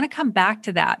so I want to come back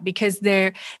to that because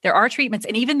there are treatments.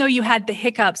 And even though you had the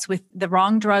hiccups with the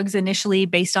wrong drugs initially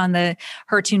based on the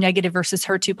HER2 negative versus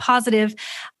HER2 positive,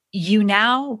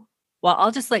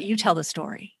 I'll just let you tell the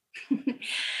story.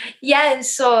 Yeah,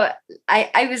 so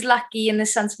I was lucky in the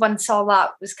sense once all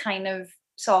that was kind of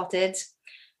sorted,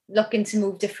 looking to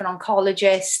move different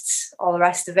oncologists, all the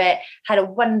rest of it, had a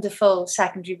wonderful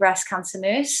secondary breast cancer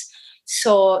nurse.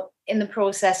 So in the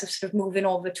process of sort of moving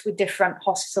over to a different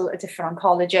hospital, a different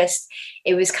oncologist,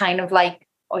 it was kind of like,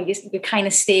 you're kind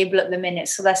of stable at the minute,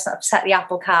 so let's not upset the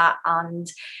apple cart and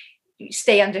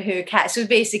stay under her care. So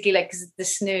basically, like, because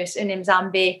this nurse, her name's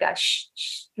Anne Baker,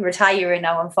 she's retiring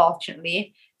now,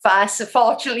 unfortunately. For us,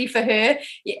 fortunately for her,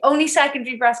 only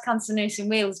secondary breast cancer nurse in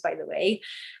Wales, by the way.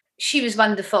 She was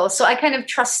wonderful. So I kind of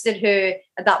trusted her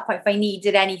at that point if I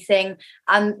needed anything.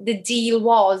 And the deal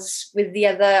was with the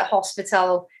other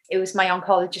hospital, it was my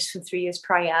oncologist from 3 years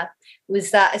prior, was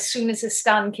that as soon as the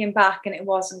scan came back and it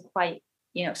wasn't quite,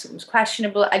 something was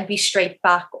questionable, I'd be straight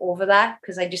back over there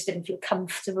because I just didn't feel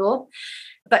comfortable.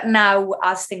 But now,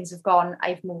 as things have gone,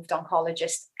 I've moved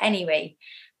oncologist anyway.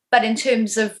 But in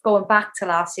terms of going back to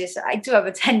last year, so I do have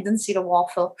a tendency to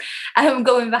waffle.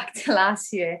 Going back to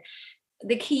last year,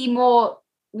 the chemo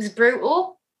was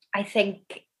brutal. I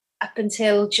think up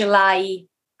until July,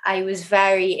 I was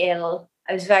very ill.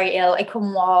 I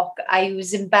couldn't walk. I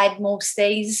was in bed most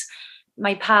days.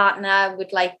 My partner would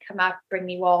come up, bring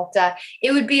me water.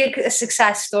 It would be a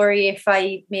success story if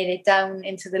I made it down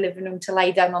into the living room to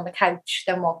lie down on the couch,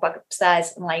 then walk back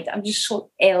upstairs and lie down. I'm just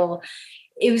so ill.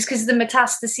 It was because the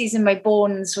metastases in my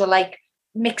bones were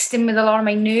mixed in with a lot of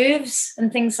my nerves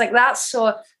and things like that.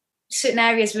 So certain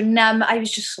areas were numb. I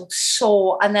was just so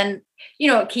sore. And then,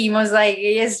 what chemo's like,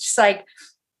 it's just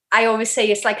I always say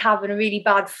it's like having a really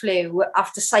bad flu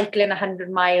after cycling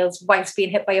 100 miles whilst being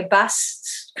hit by a bus.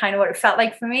 It's kind of what it felt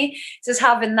like for me. Just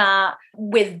having that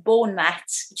with bone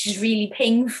mets, which is really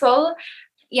painful.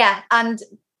 Yeah. And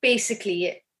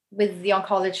basically with the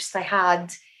oncologist I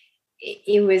had,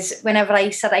 it was whenever I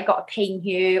said I got a pain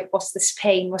here, what's this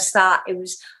pain, what's that? It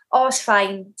was, oh, it's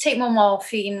fine. Take more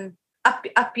morphine,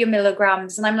 up your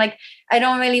milligrams. And I'm like, I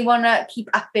don't really want to keep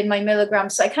upping my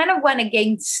milligrams. So I kind of went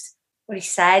against what he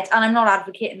said. And I'm not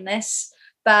advocating this,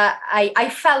 but I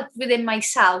felt within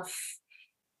myself,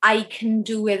 I can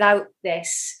do without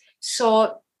this.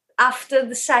 So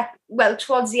after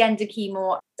towards the end of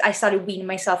chemo, I started weaning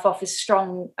myself off a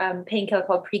strong painkiller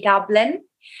called pregabalin.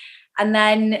 And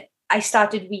then I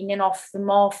started weaning off the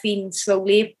morphine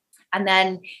slowly. And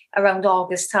then around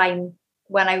August time,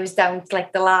 when I was down to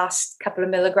like the last couple of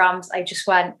milligrams, I just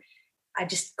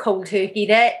cold turkeyed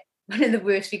it. One of the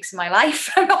worst weeks of my life.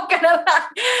 I'm not going to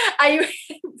lie.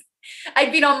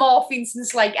 I'd been on morphine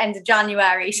since like end of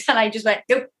January. And I just went,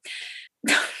 nope.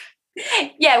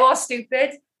 Yeah, it was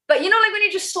stupid. But, like when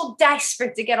you're just so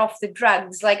desperate to get off the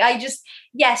drugs, like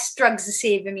yes, drugs are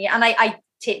saving me. And I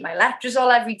take my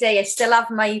letrozole every day. I still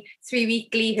have my 3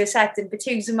 weekly Herceptin,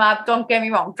 pertuzumab. Don't get me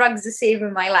wrong, drugs are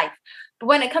saving my life. But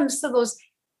when it comes to those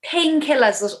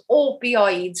painkillers, those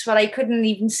opioids, where I couldn't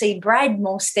even say bread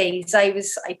most days, I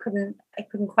couldn't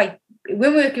quite, it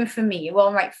wasn't working for me. It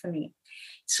wasn't right for me.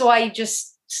 So I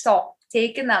just stopped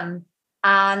taking them.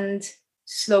 And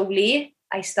slowly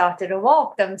I started to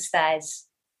walk downstairs.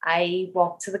 I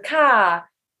walked to the car.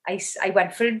 I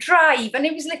went for a drive, and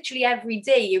it was literally every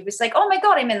day. It was like, oh my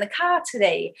God, I'm in the car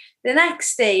today. The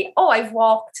next day, oh, I've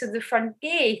walked to the front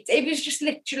gate. It was just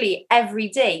literally every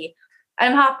day.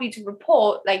 And I'm happy to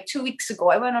report, like 2 weeks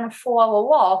ago, I went on a 4-hour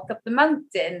walk up the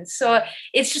mountain. So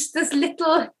it's just this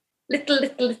little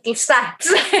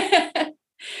steps.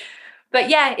 But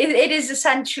yeah, it is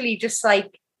essentially just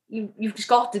like, you've just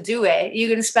got to do it. You're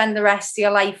going to spend the rest of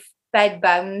your life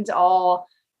bedbound, or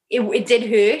it did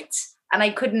hurt. And I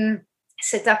couldn't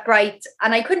sit upright,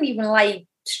 and I couldn't even lie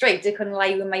straight. I couldn't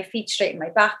lie with my feet straight and my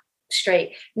back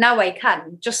straight. Now I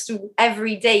can, just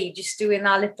every day, just doing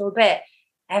that little bit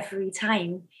every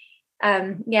time.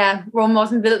 Rome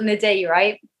wasn't built in a day,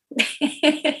 right?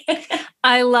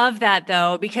 I love that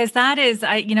though, because that is,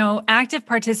 active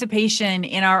participation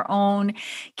in our own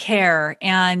care.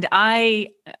 And I'm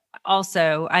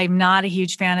not a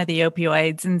huge fan of the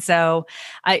opioids. And so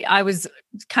I was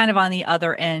kind of on the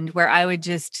other end, where I would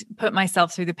just put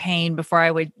myself through the pain before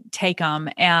I would take them.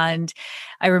 And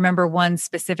I remember one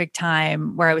specific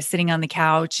time where I was sitting on the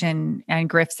couch and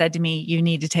Griff said to me, you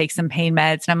need to take some pain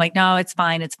meds. And I'm like, no, it's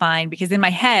fine. It's fine. Because in my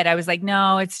head, I was like,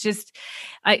 no, it's just,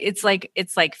 it's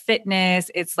like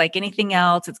fitness. It's like anything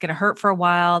else. It's going to hurt for a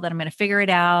while, then I'm going to figure it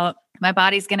out. My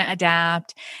body's going to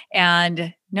adapt.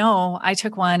 And no, I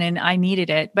took one and I needed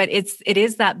it. But it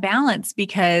is that balance,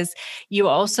 because you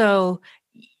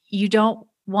don't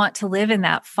want to live in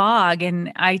that fog.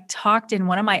 And I talked in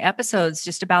one of my episodes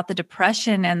just about the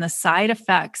depression and the side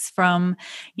effects from,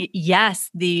 yes,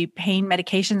 the pain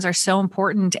medications are so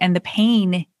important, and the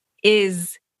pain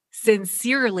is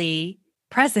sincerely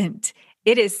present.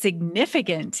 It is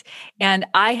significant. And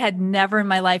I had never in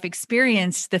my life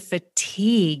experienced the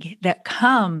fatigue that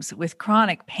comes with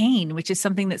chronic pain, which is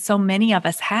something that so many of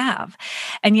us have.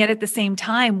 And yet at the same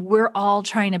time, we're all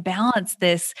trying to balance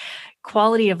this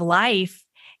quality of life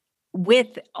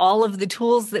with all of the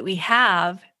tools that we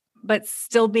have, but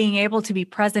still being able to be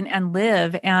present and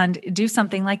live and do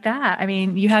something like that. I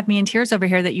mean, you had me in tears over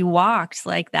here that you walked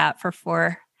like that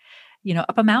for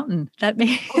up a mountain. It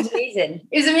was amazing.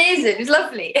 It was amazing. It was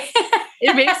lovely.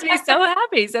 It makes me so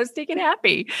happy. So stinking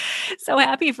happy. So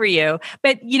happy for you.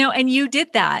 But, and you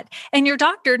did that. And your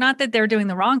doctor, not that they're doing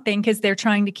the wrong thing, because they're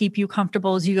trying to keep you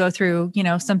comfortable as you go through,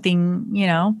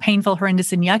 something, painful,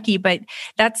 horrendous, and yucky. But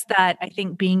that's that, I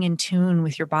think, being in tune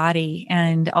with your body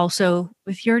and also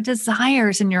with your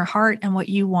desires and your heart and what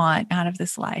you want out of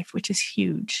this life, which is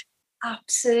huge.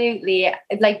 Absolutely.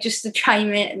 Like, just to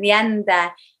chime in at the end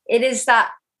there, it is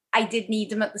that I did need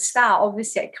them at the start.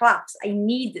 Obviously, I collapsed. I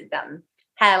needed them.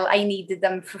 Hell, I needed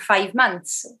them for 5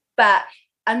 months. But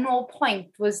at no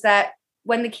point was that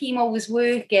when the chemo was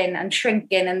working and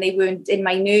shrinking and they weren't in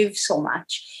my nerves so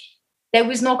much, there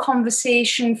was no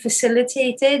conversation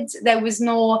facilitated. There was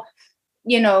no,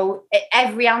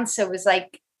 every answer was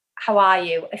like, how are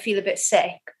you? I feel a bit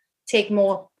sick. Take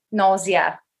more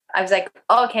nausea. I was like,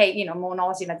 okay, more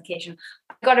nausea medication.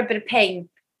 I got a bit of pain.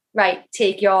 Right,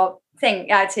 take your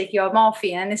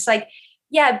morphine. And it's like,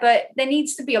 yeah, but there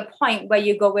needs to be a point where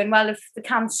you're going, well, if the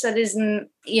cancer isn't,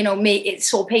 it's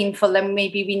so painful, then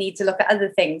maybe we need to look at other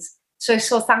things. So I'm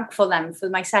so thankful then for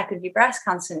my secondary breast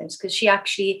cancer nurse, because she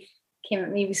actually came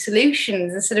at me with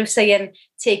solutions. Instead of saying,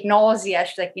 take nausea,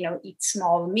 she's like, eat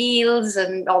small meals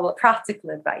and all the practical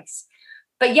advice.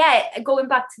 But yeah, going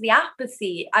back to the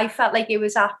apathy, I felt like it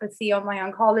was apathy on my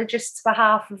oncologist's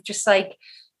behalf of just take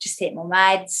more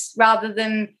meds rather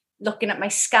than looking at my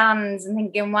scans and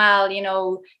thinking, well,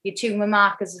 your tumor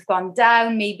markers have gone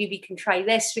down. Maybe we can try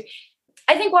this.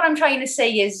 I think what I'm trying to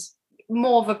say is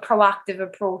more of a proactive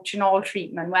approach in all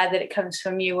treatment, whether it comes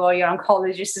from you or your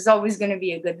oncologist, is always going to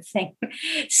be a good thing.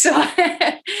 So,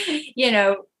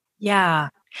 Yeah.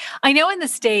 I know in the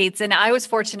States, and I was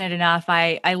fortunate enough,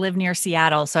 I live near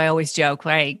Seattle. So I always joke,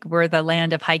 like, we're the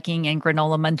land of hiking and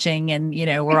granola munching. And,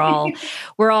 we're all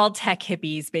tech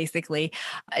hippies, basically.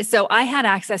 So I had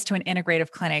access to an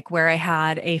integrative clinic where I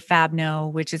had a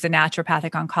FABNO, which is a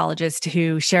naturopathic oncologist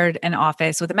who shared an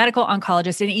office with a medical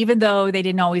oncologist. And even though they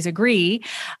didn't always agree,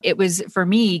 it was for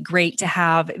me great to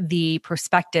have the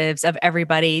perspectives of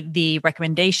everybody, the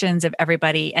recommendations of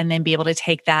everybody, and then be able to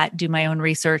take that, do my own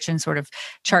research and sort of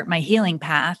chart my healing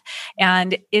path.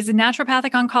 And is naturopathic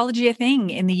oncology a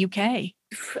thing in the UK?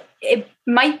 It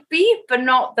might be, but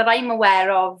not that I'm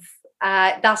aware of.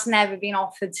 That's never been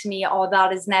offered to me, or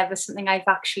that is never something I've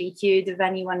actually heard of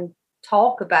anyone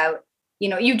talk about.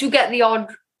 You do get the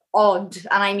odd, and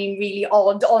I mean really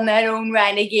odd, on their own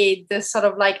renegade, the sort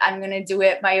of like, I'm going to do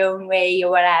it my own way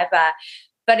or whatever.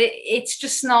 But it's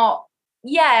just not,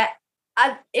 it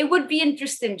would be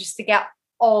interesting just to get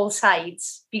all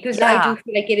sides, because I do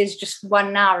feel like it is just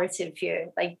one narrative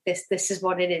here. Like this is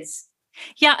what it is.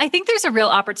 Yeah, I think there's a real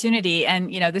opportunity. And,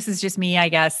 this is just me, I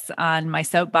guess, on my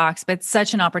soapbox, but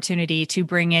such an opportunity to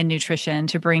bring in nutrition,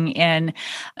 to bring in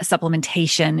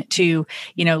supplementation, to,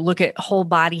 look at whole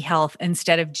body health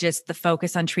instead of just the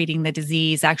focus on treating the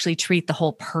disease, actually treat the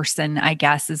whole person, I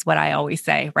guess, is what I always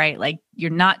say, right? Like,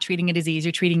 you're not treating a disease,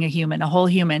 you're treating a human, a whole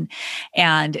human.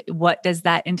 And what does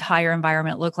that entire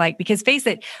environment look like? Because face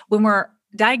it, when we're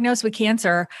diagnosed with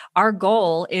cancer, our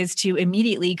goal is to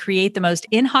immediately create the most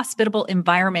inhospitable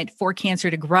environment for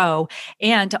cancer to grow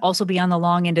and to also be on the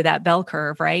long end of that bell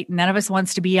curve, right? None of us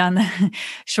wants to be on the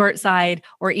short side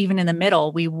or even in the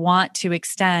middle. We want to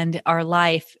extend our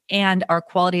life, and our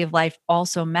quality of life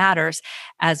also matters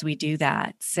as we do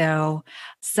that. So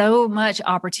much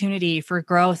opportunity for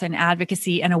growth and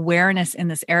advocacy and awareness in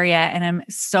this area. And I'm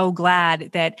so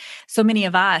glad that so many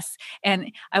of us,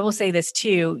 and I will say this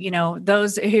too,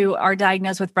 those who are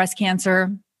diagnosed with breast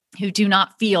cancer, who do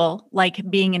not feel like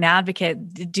being an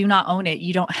advocate, do not own it.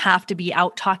 You don't have to be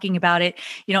out talking about it.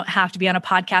 You don't have to be on a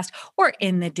podcast or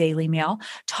in the Daily Mail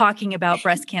talking about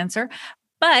breast cancer.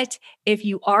 But if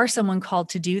you are someone called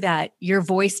to do that, your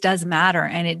voice does matter,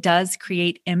 and it does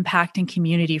create impact and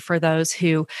community for those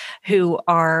who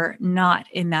are not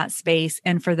in that space,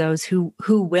 and for those who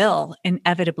will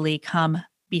inevitably come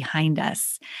behind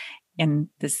us in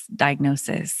this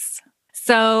diagnosis.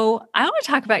 So I want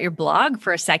to talk about your blog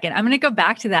for a second. I'm going to go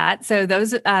back to that. So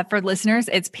those for listeners,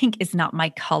 it's Pink Is Not My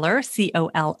Color,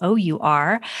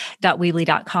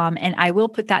 COLOUR.weebly.com. And I will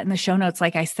put that in the show notes,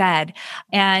 like I said.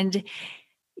 And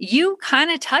you kind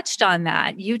of touched on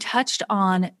that. You touched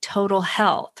on total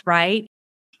health, right?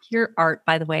 Your art,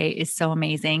 by the way, is so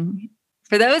amazing.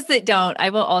 For those that don't,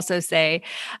 I will also say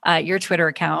your Twitter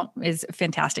account is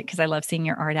fantastic because I love seeing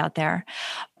your art out there.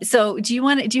 So do you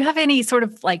have any sort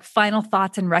of like final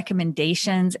thoughts and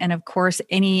recommendations? And of course,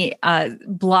 any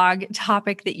blog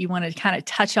topic that you want to kind of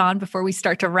touch on before we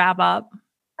start to wrap up?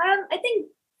 I think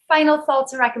final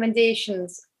thoughts and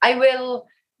recommendations, I will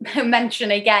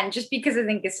mention again, just because I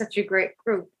think it's such a great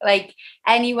group. Like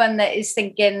anyone that is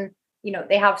thinking,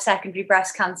 they have secondary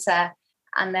breast cancer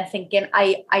and they're thinking,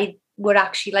 I would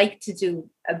actually like to do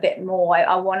a bit more.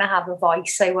 I want to have a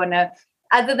voice. I want to,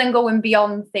 other than going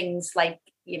beyond things like,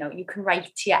 you can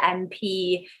write to your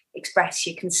MP, express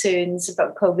your concerns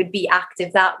about COVID, be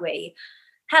active that way.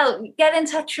 Hell, get in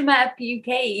touch with MEP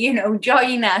UK,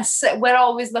 join us. We're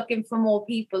always looking for more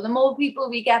people. The more people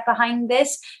we get behind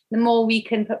this, the more we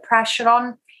can put pressure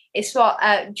on. It's what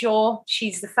Jo,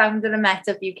 she's the founder of MEP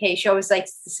UK. She always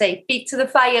likes to say, feet to the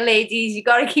fire, ladies. You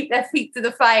got to keep their feet to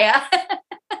the fire.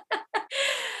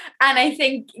 And I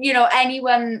think,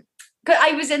 anyone, because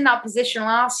I was in that position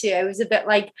last year, I was a bit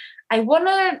like, I want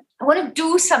to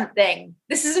do something.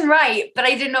 This isn't right, but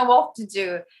I didn't know what to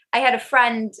do. I had a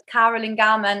friend, Carolyn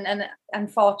Garman, and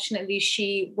unfortunately,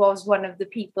 she was one of the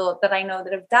people that I know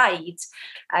that have died.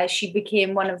 She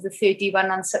became one of the 31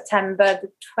 on September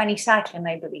the 22nd,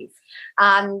 I believe.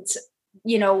 And,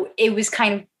 it was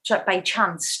kind of by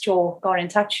chance, Jo got in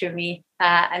touch with me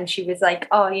and she was like,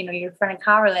 oh, you're a friend of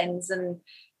Carolyn's, and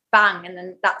bang. And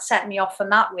then that set me off in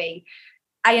that way.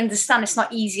 I understand it's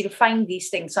not easy to find these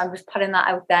things. So I'm just putting that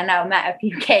out there now. Meta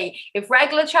UK. If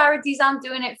regular charities aren't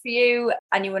doing it for you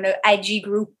and you're in an edgy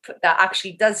group that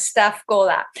actually does stuff, go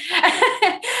that.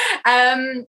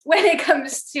 When it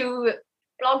comes to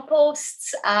blog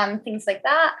posts and things like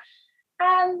that,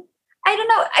 I don't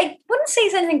know. I wouldn't say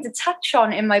there's anything to touch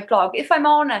on in my blog. If I'm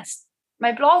honest,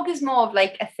 my blog is more of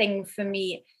like a thing for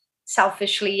me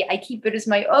selfishly. I keep it as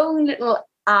my own little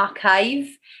archive.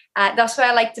 That's where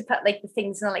I like to put like the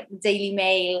things in like the Daily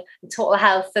Mail, and Total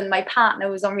Health, and my partner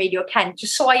was on Radio Kent,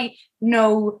 just so I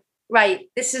know, right,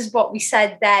 this is what we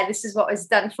said there, this is what was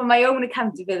done, for my own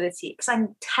accountability, because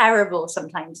I'm terrible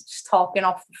sometimes just talking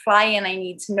off the fly and I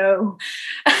need to know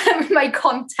my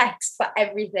context for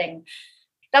everything.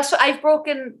 That's what I've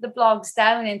broken the blogs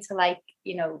down into, like,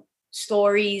 you know,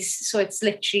 stories. So it's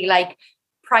literally like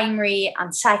primary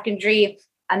and secondary,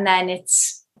 and then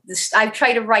I've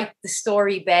tried to write the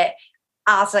story bit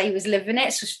as I was living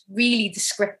it. So it's really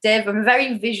descriptive. I'm a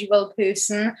very visual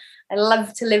person. I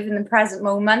love to live in the present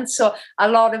moment. So a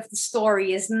lot of the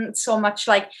story isn't so much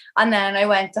like, and then I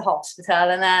went to hospital,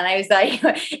 and then I was like,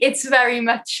 it's very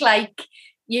much like,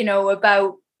 you know,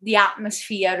 about the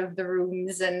atmosphere of the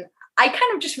rooms. And I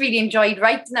kind of just really enjoyed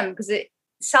writing them because it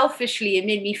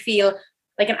made me feel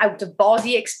like an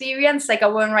out-of-body experience. Like I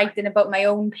wasn't writing about my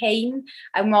own pain.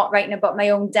 I'm not writing about my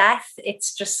own death.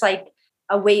 It's just like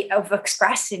a way of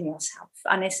expressing yourself.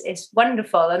 And it's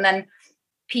wonderful. And then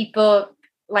people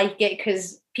like it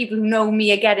because people who know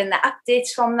me are getting the updates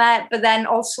from that. But then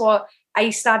also I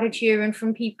started hearing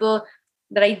from people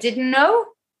that I didn't know.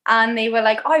 And they were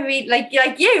like, oh, I really like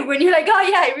you. When you're like, oh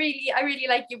yeah, I really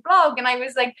like your blog. And I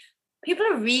was like, people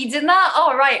are reading that?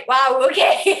 Oh, right. Wow.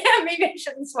 Okay. Maybe I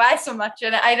shouldn't swear so much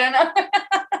in it. I don't know.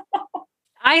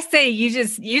 I say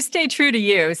you stay true to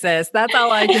you, sis. That's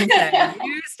all I can say.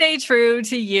 You stay true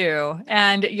to you.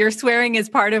 And your swearing is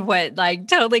part of what like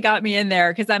totally got me in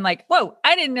there, because I'm like, whoa,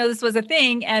 I didn't know this was a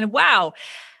thing. And wow.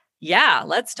 Yeah,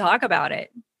 let's talk about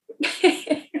it.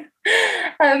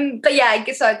 But yeah, I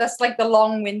guess that's like the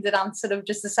long-winded answer of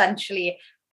just essentially,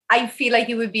 I feel like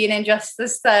it would be an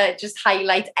injustice to just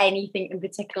highlight anything in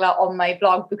particular on my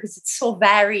blog because it's so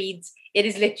varied. It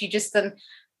is literally just an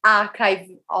archive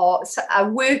or a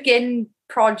working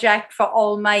project for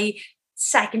all my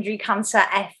secondary cancer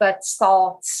efforts,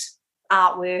 thoughts,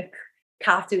 artwork,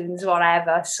 cartoons,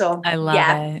 whatever. So I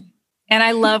love it. And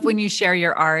I love when you share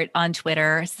your art on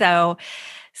Twitter. So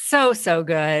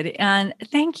good. And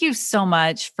thank you so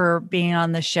much for being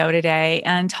on the show today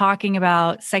and talking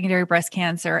about secondary breast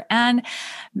cancer and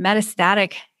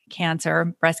metastatic cancer,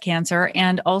 breast cancer,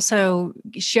 and also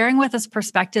sharing with us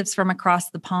perspectives from across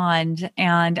the pond.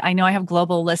 And I know I have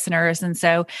global listeners. And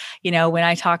so, you know, when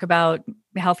I talk about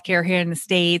healthcare here in the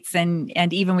States and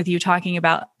even with you talking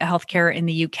about healthcare in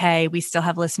the UK, we still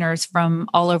have listeners from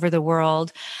all over the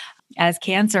world, as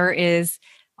cancer is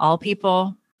all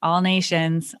people, all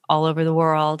nations, all over the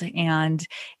world, and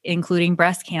including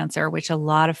breast cancer, which a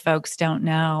lot of folks don't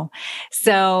know.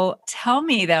 So tell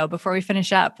me though, before we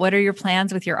finish up, what are your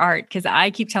plans with your art? Because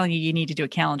I keep telling you need to do a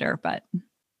calendar, but.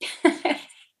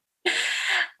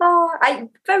 I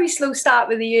very slow start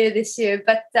with the year this year,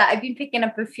 but I've been picking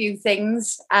up a few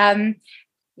things. You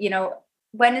know,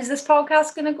 when is this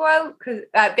podcast going to go out? Because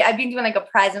I've been doing like a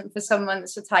present for someone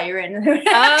that's retiring.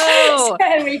 Oh,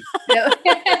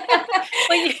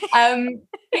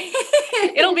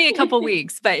 it'll be a couple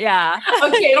weeks, but yeah,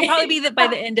 okay. It'll probably be by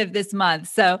the end of this month.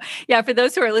 So yeah, for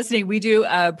those who are listening, we do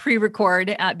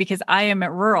pre-record because I am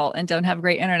rural and don't have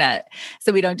great internet,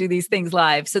 so we don't do these things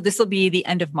live. So this will be the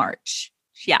end of March.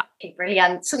 Yeah. Okay,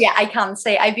 brilliant. So yeah, I can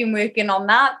say I've been working on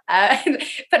that,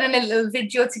 putting a little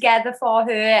video together for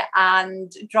her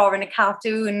and drawing a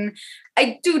cartoon.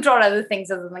 I do draw other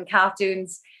things other than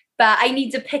cartoons, but I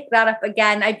need to pick that up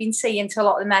again. I've been saying to a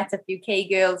lot of the Metaf UK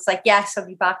girls, like, yes, I'll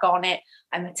be back on it.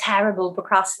 I'm a terrible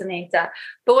procrastinator.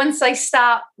 But once I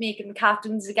start making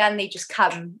cartoons again, they just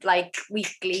come like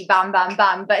weekly, bam, bam,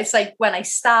 bam. But it's like when I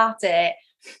start it,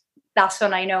 that's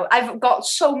when I know. I've got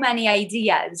so many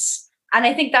ideas. And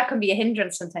I think that can be a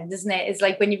hindrance sometimes, isn't it? It's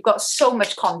like when you've got so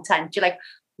much content, you're like,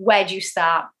 where do you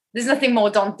start? There's nothing more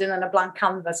daunting than a blank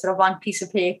canvas or a blank piece of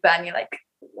paper. And you're like,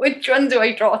 which one do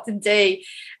I draw today?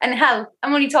 And hell,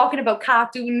 I'm only talking about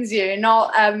cartoons here,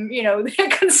 not,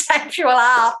 conceptual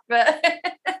art, but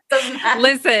it doesn't matter.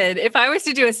 Listen, if I was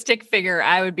to do a stick figure,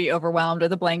 I would be overwhelmed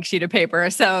with a blank sheet of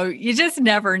paper. So you just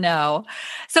never know.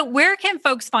 So where can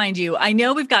folks find you? I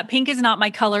know we've got Pink Is Not My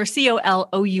Color,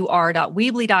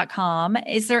 COLOUR.weebly.com.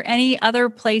 Is there any other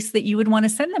place that you would want to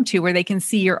send them to where they can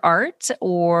see your art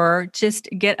or just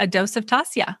get a dose of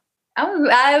Tasya?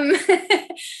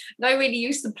 Oh, not really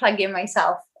used to plug in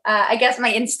myself. I guess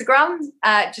my Instagram,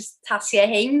 just Tassia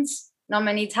Haynes. Not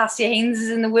many Tassia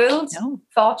Hayneses in the world,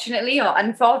 fortunately or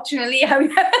unfortunately.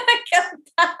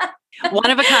 One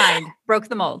of a kind, broke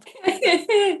the mold.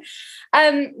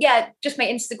 Just my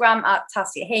Instagram at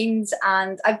Tassia Haynes,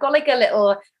 and I've got like a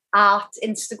little art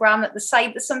Instagram at the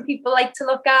site that some people like to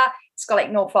look at. It's got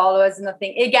like no followers and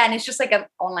nothing. Again, it's just like an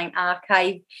online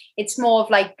archive. It's more of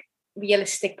like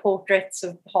realistic portraits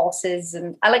of horses,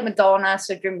 and I like Madonna,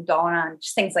 so I drew Madonna and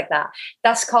just things like that.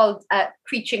 That's called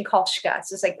Preaching Koshka.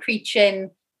 So it's like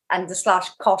preaching and /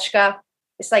 Koshka.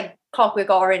 It's like Clockwork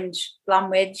Orange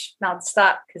language. Now it's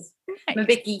that because I'm a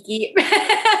bit geeky.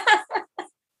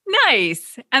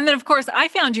 Nice. And then of course I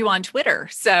found you on Twitter,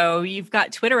 so you've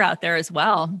got Twitter out there as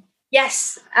well.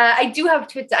 Yes, I do have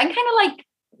Twitter. I'm kind of like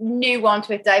new on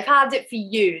Twitter. I've had it for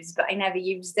years, but I never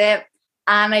used it.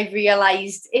 And I've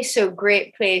realised it's a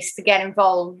great place to get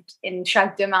involved in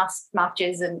shouting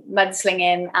matches and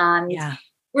mudslinging. And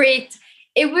great.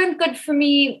 It wasn't good for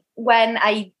me when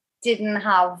I didn't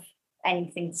have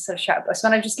anything to sort of shout about. So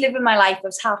when I just lived in my life, I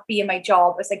was happy in my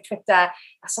job. I was like, Twitter,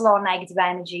 that's a lot of negative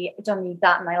energy. I don't need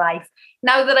that in my life.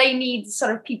 Now that I need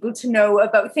sort of people to know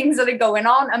about things that are going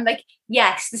on, I'm like,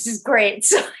 yes, this is great.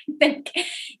 So I think,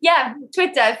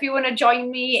 Twitter, if you want to join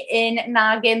me in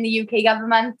nagging the UK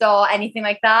government or anything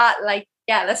like that,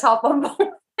 let's hop on board.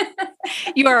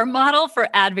 You are a model for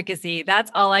advocacy.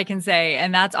 That's all I can say.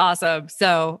 And that's awesome.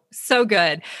 So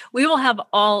good. We will have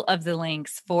all of the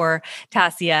links for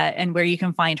Tassia and where you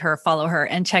can find her, follow her,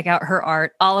 and check out her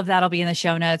art. All of that will be in the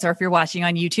show notes. Or if you're watching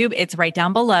on YouTube, it's right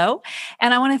down below.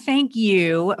 And I want to thank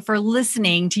you for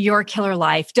listening to Your Killer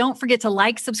Life. Don't forget to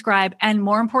like, subscribe, and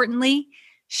more importantly,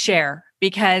 share.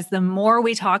 Because the more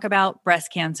we talk about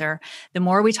breast cancer, the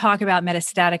more we talk about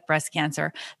metastatic breast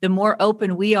cancer, the more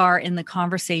open we are in the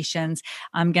conversations.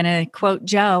 I'm going to quote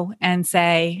Joe and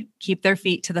say, keep their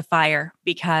feet to the fire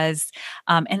because,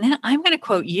 and then I'm going to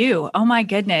quote you. Oh my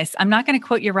goodness. I'm not going to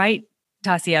quote you right,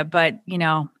 Tassia, but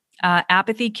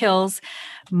apathy kills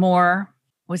more.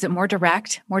 Was it more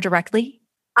directly?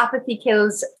 Apathy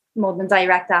kills more than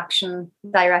direct action.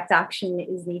 Direct action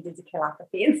is needed to kill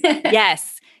apathy.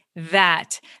 Yes.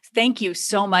 That. Thank you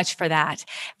so much for that.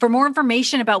 For more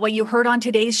information about what you heard on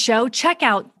today's show, check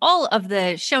out all of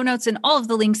the show notes and all of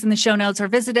the links in the show notes, or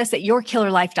visit us at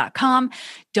yourkillerlife.com.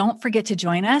 Don't forget to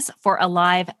join us for a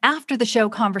live after the show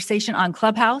conversation on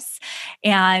Clubhouse.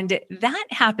 And that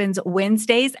happens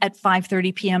Wednesdays at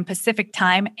 5:30 p.m. Pacific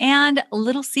time. And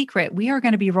little secret, we are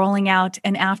going to be rolling out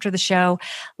an after the show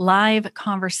live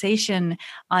conversation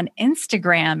on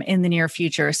Instagram in the near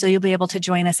future. So you'll be able to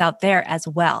join us out there as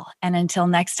well. And until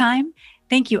next time,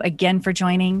 thank you again for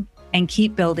joining and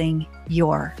keep building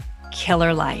your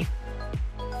killer life.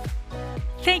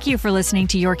 Thank you for listening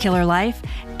to Your Killer Life.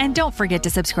 And don't forget to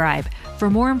subscribe. For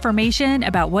more information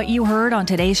about what you heard on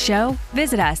today's show,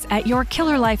 visit us at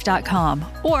yourkillerlife.com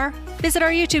or visit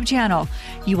our YouTube channel.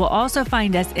 You will also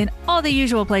find us in all the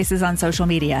usual places on social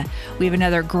media. We have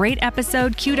another great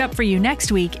episode queued up for you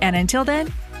next week. And until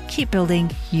then, keep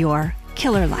building your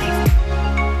killer life.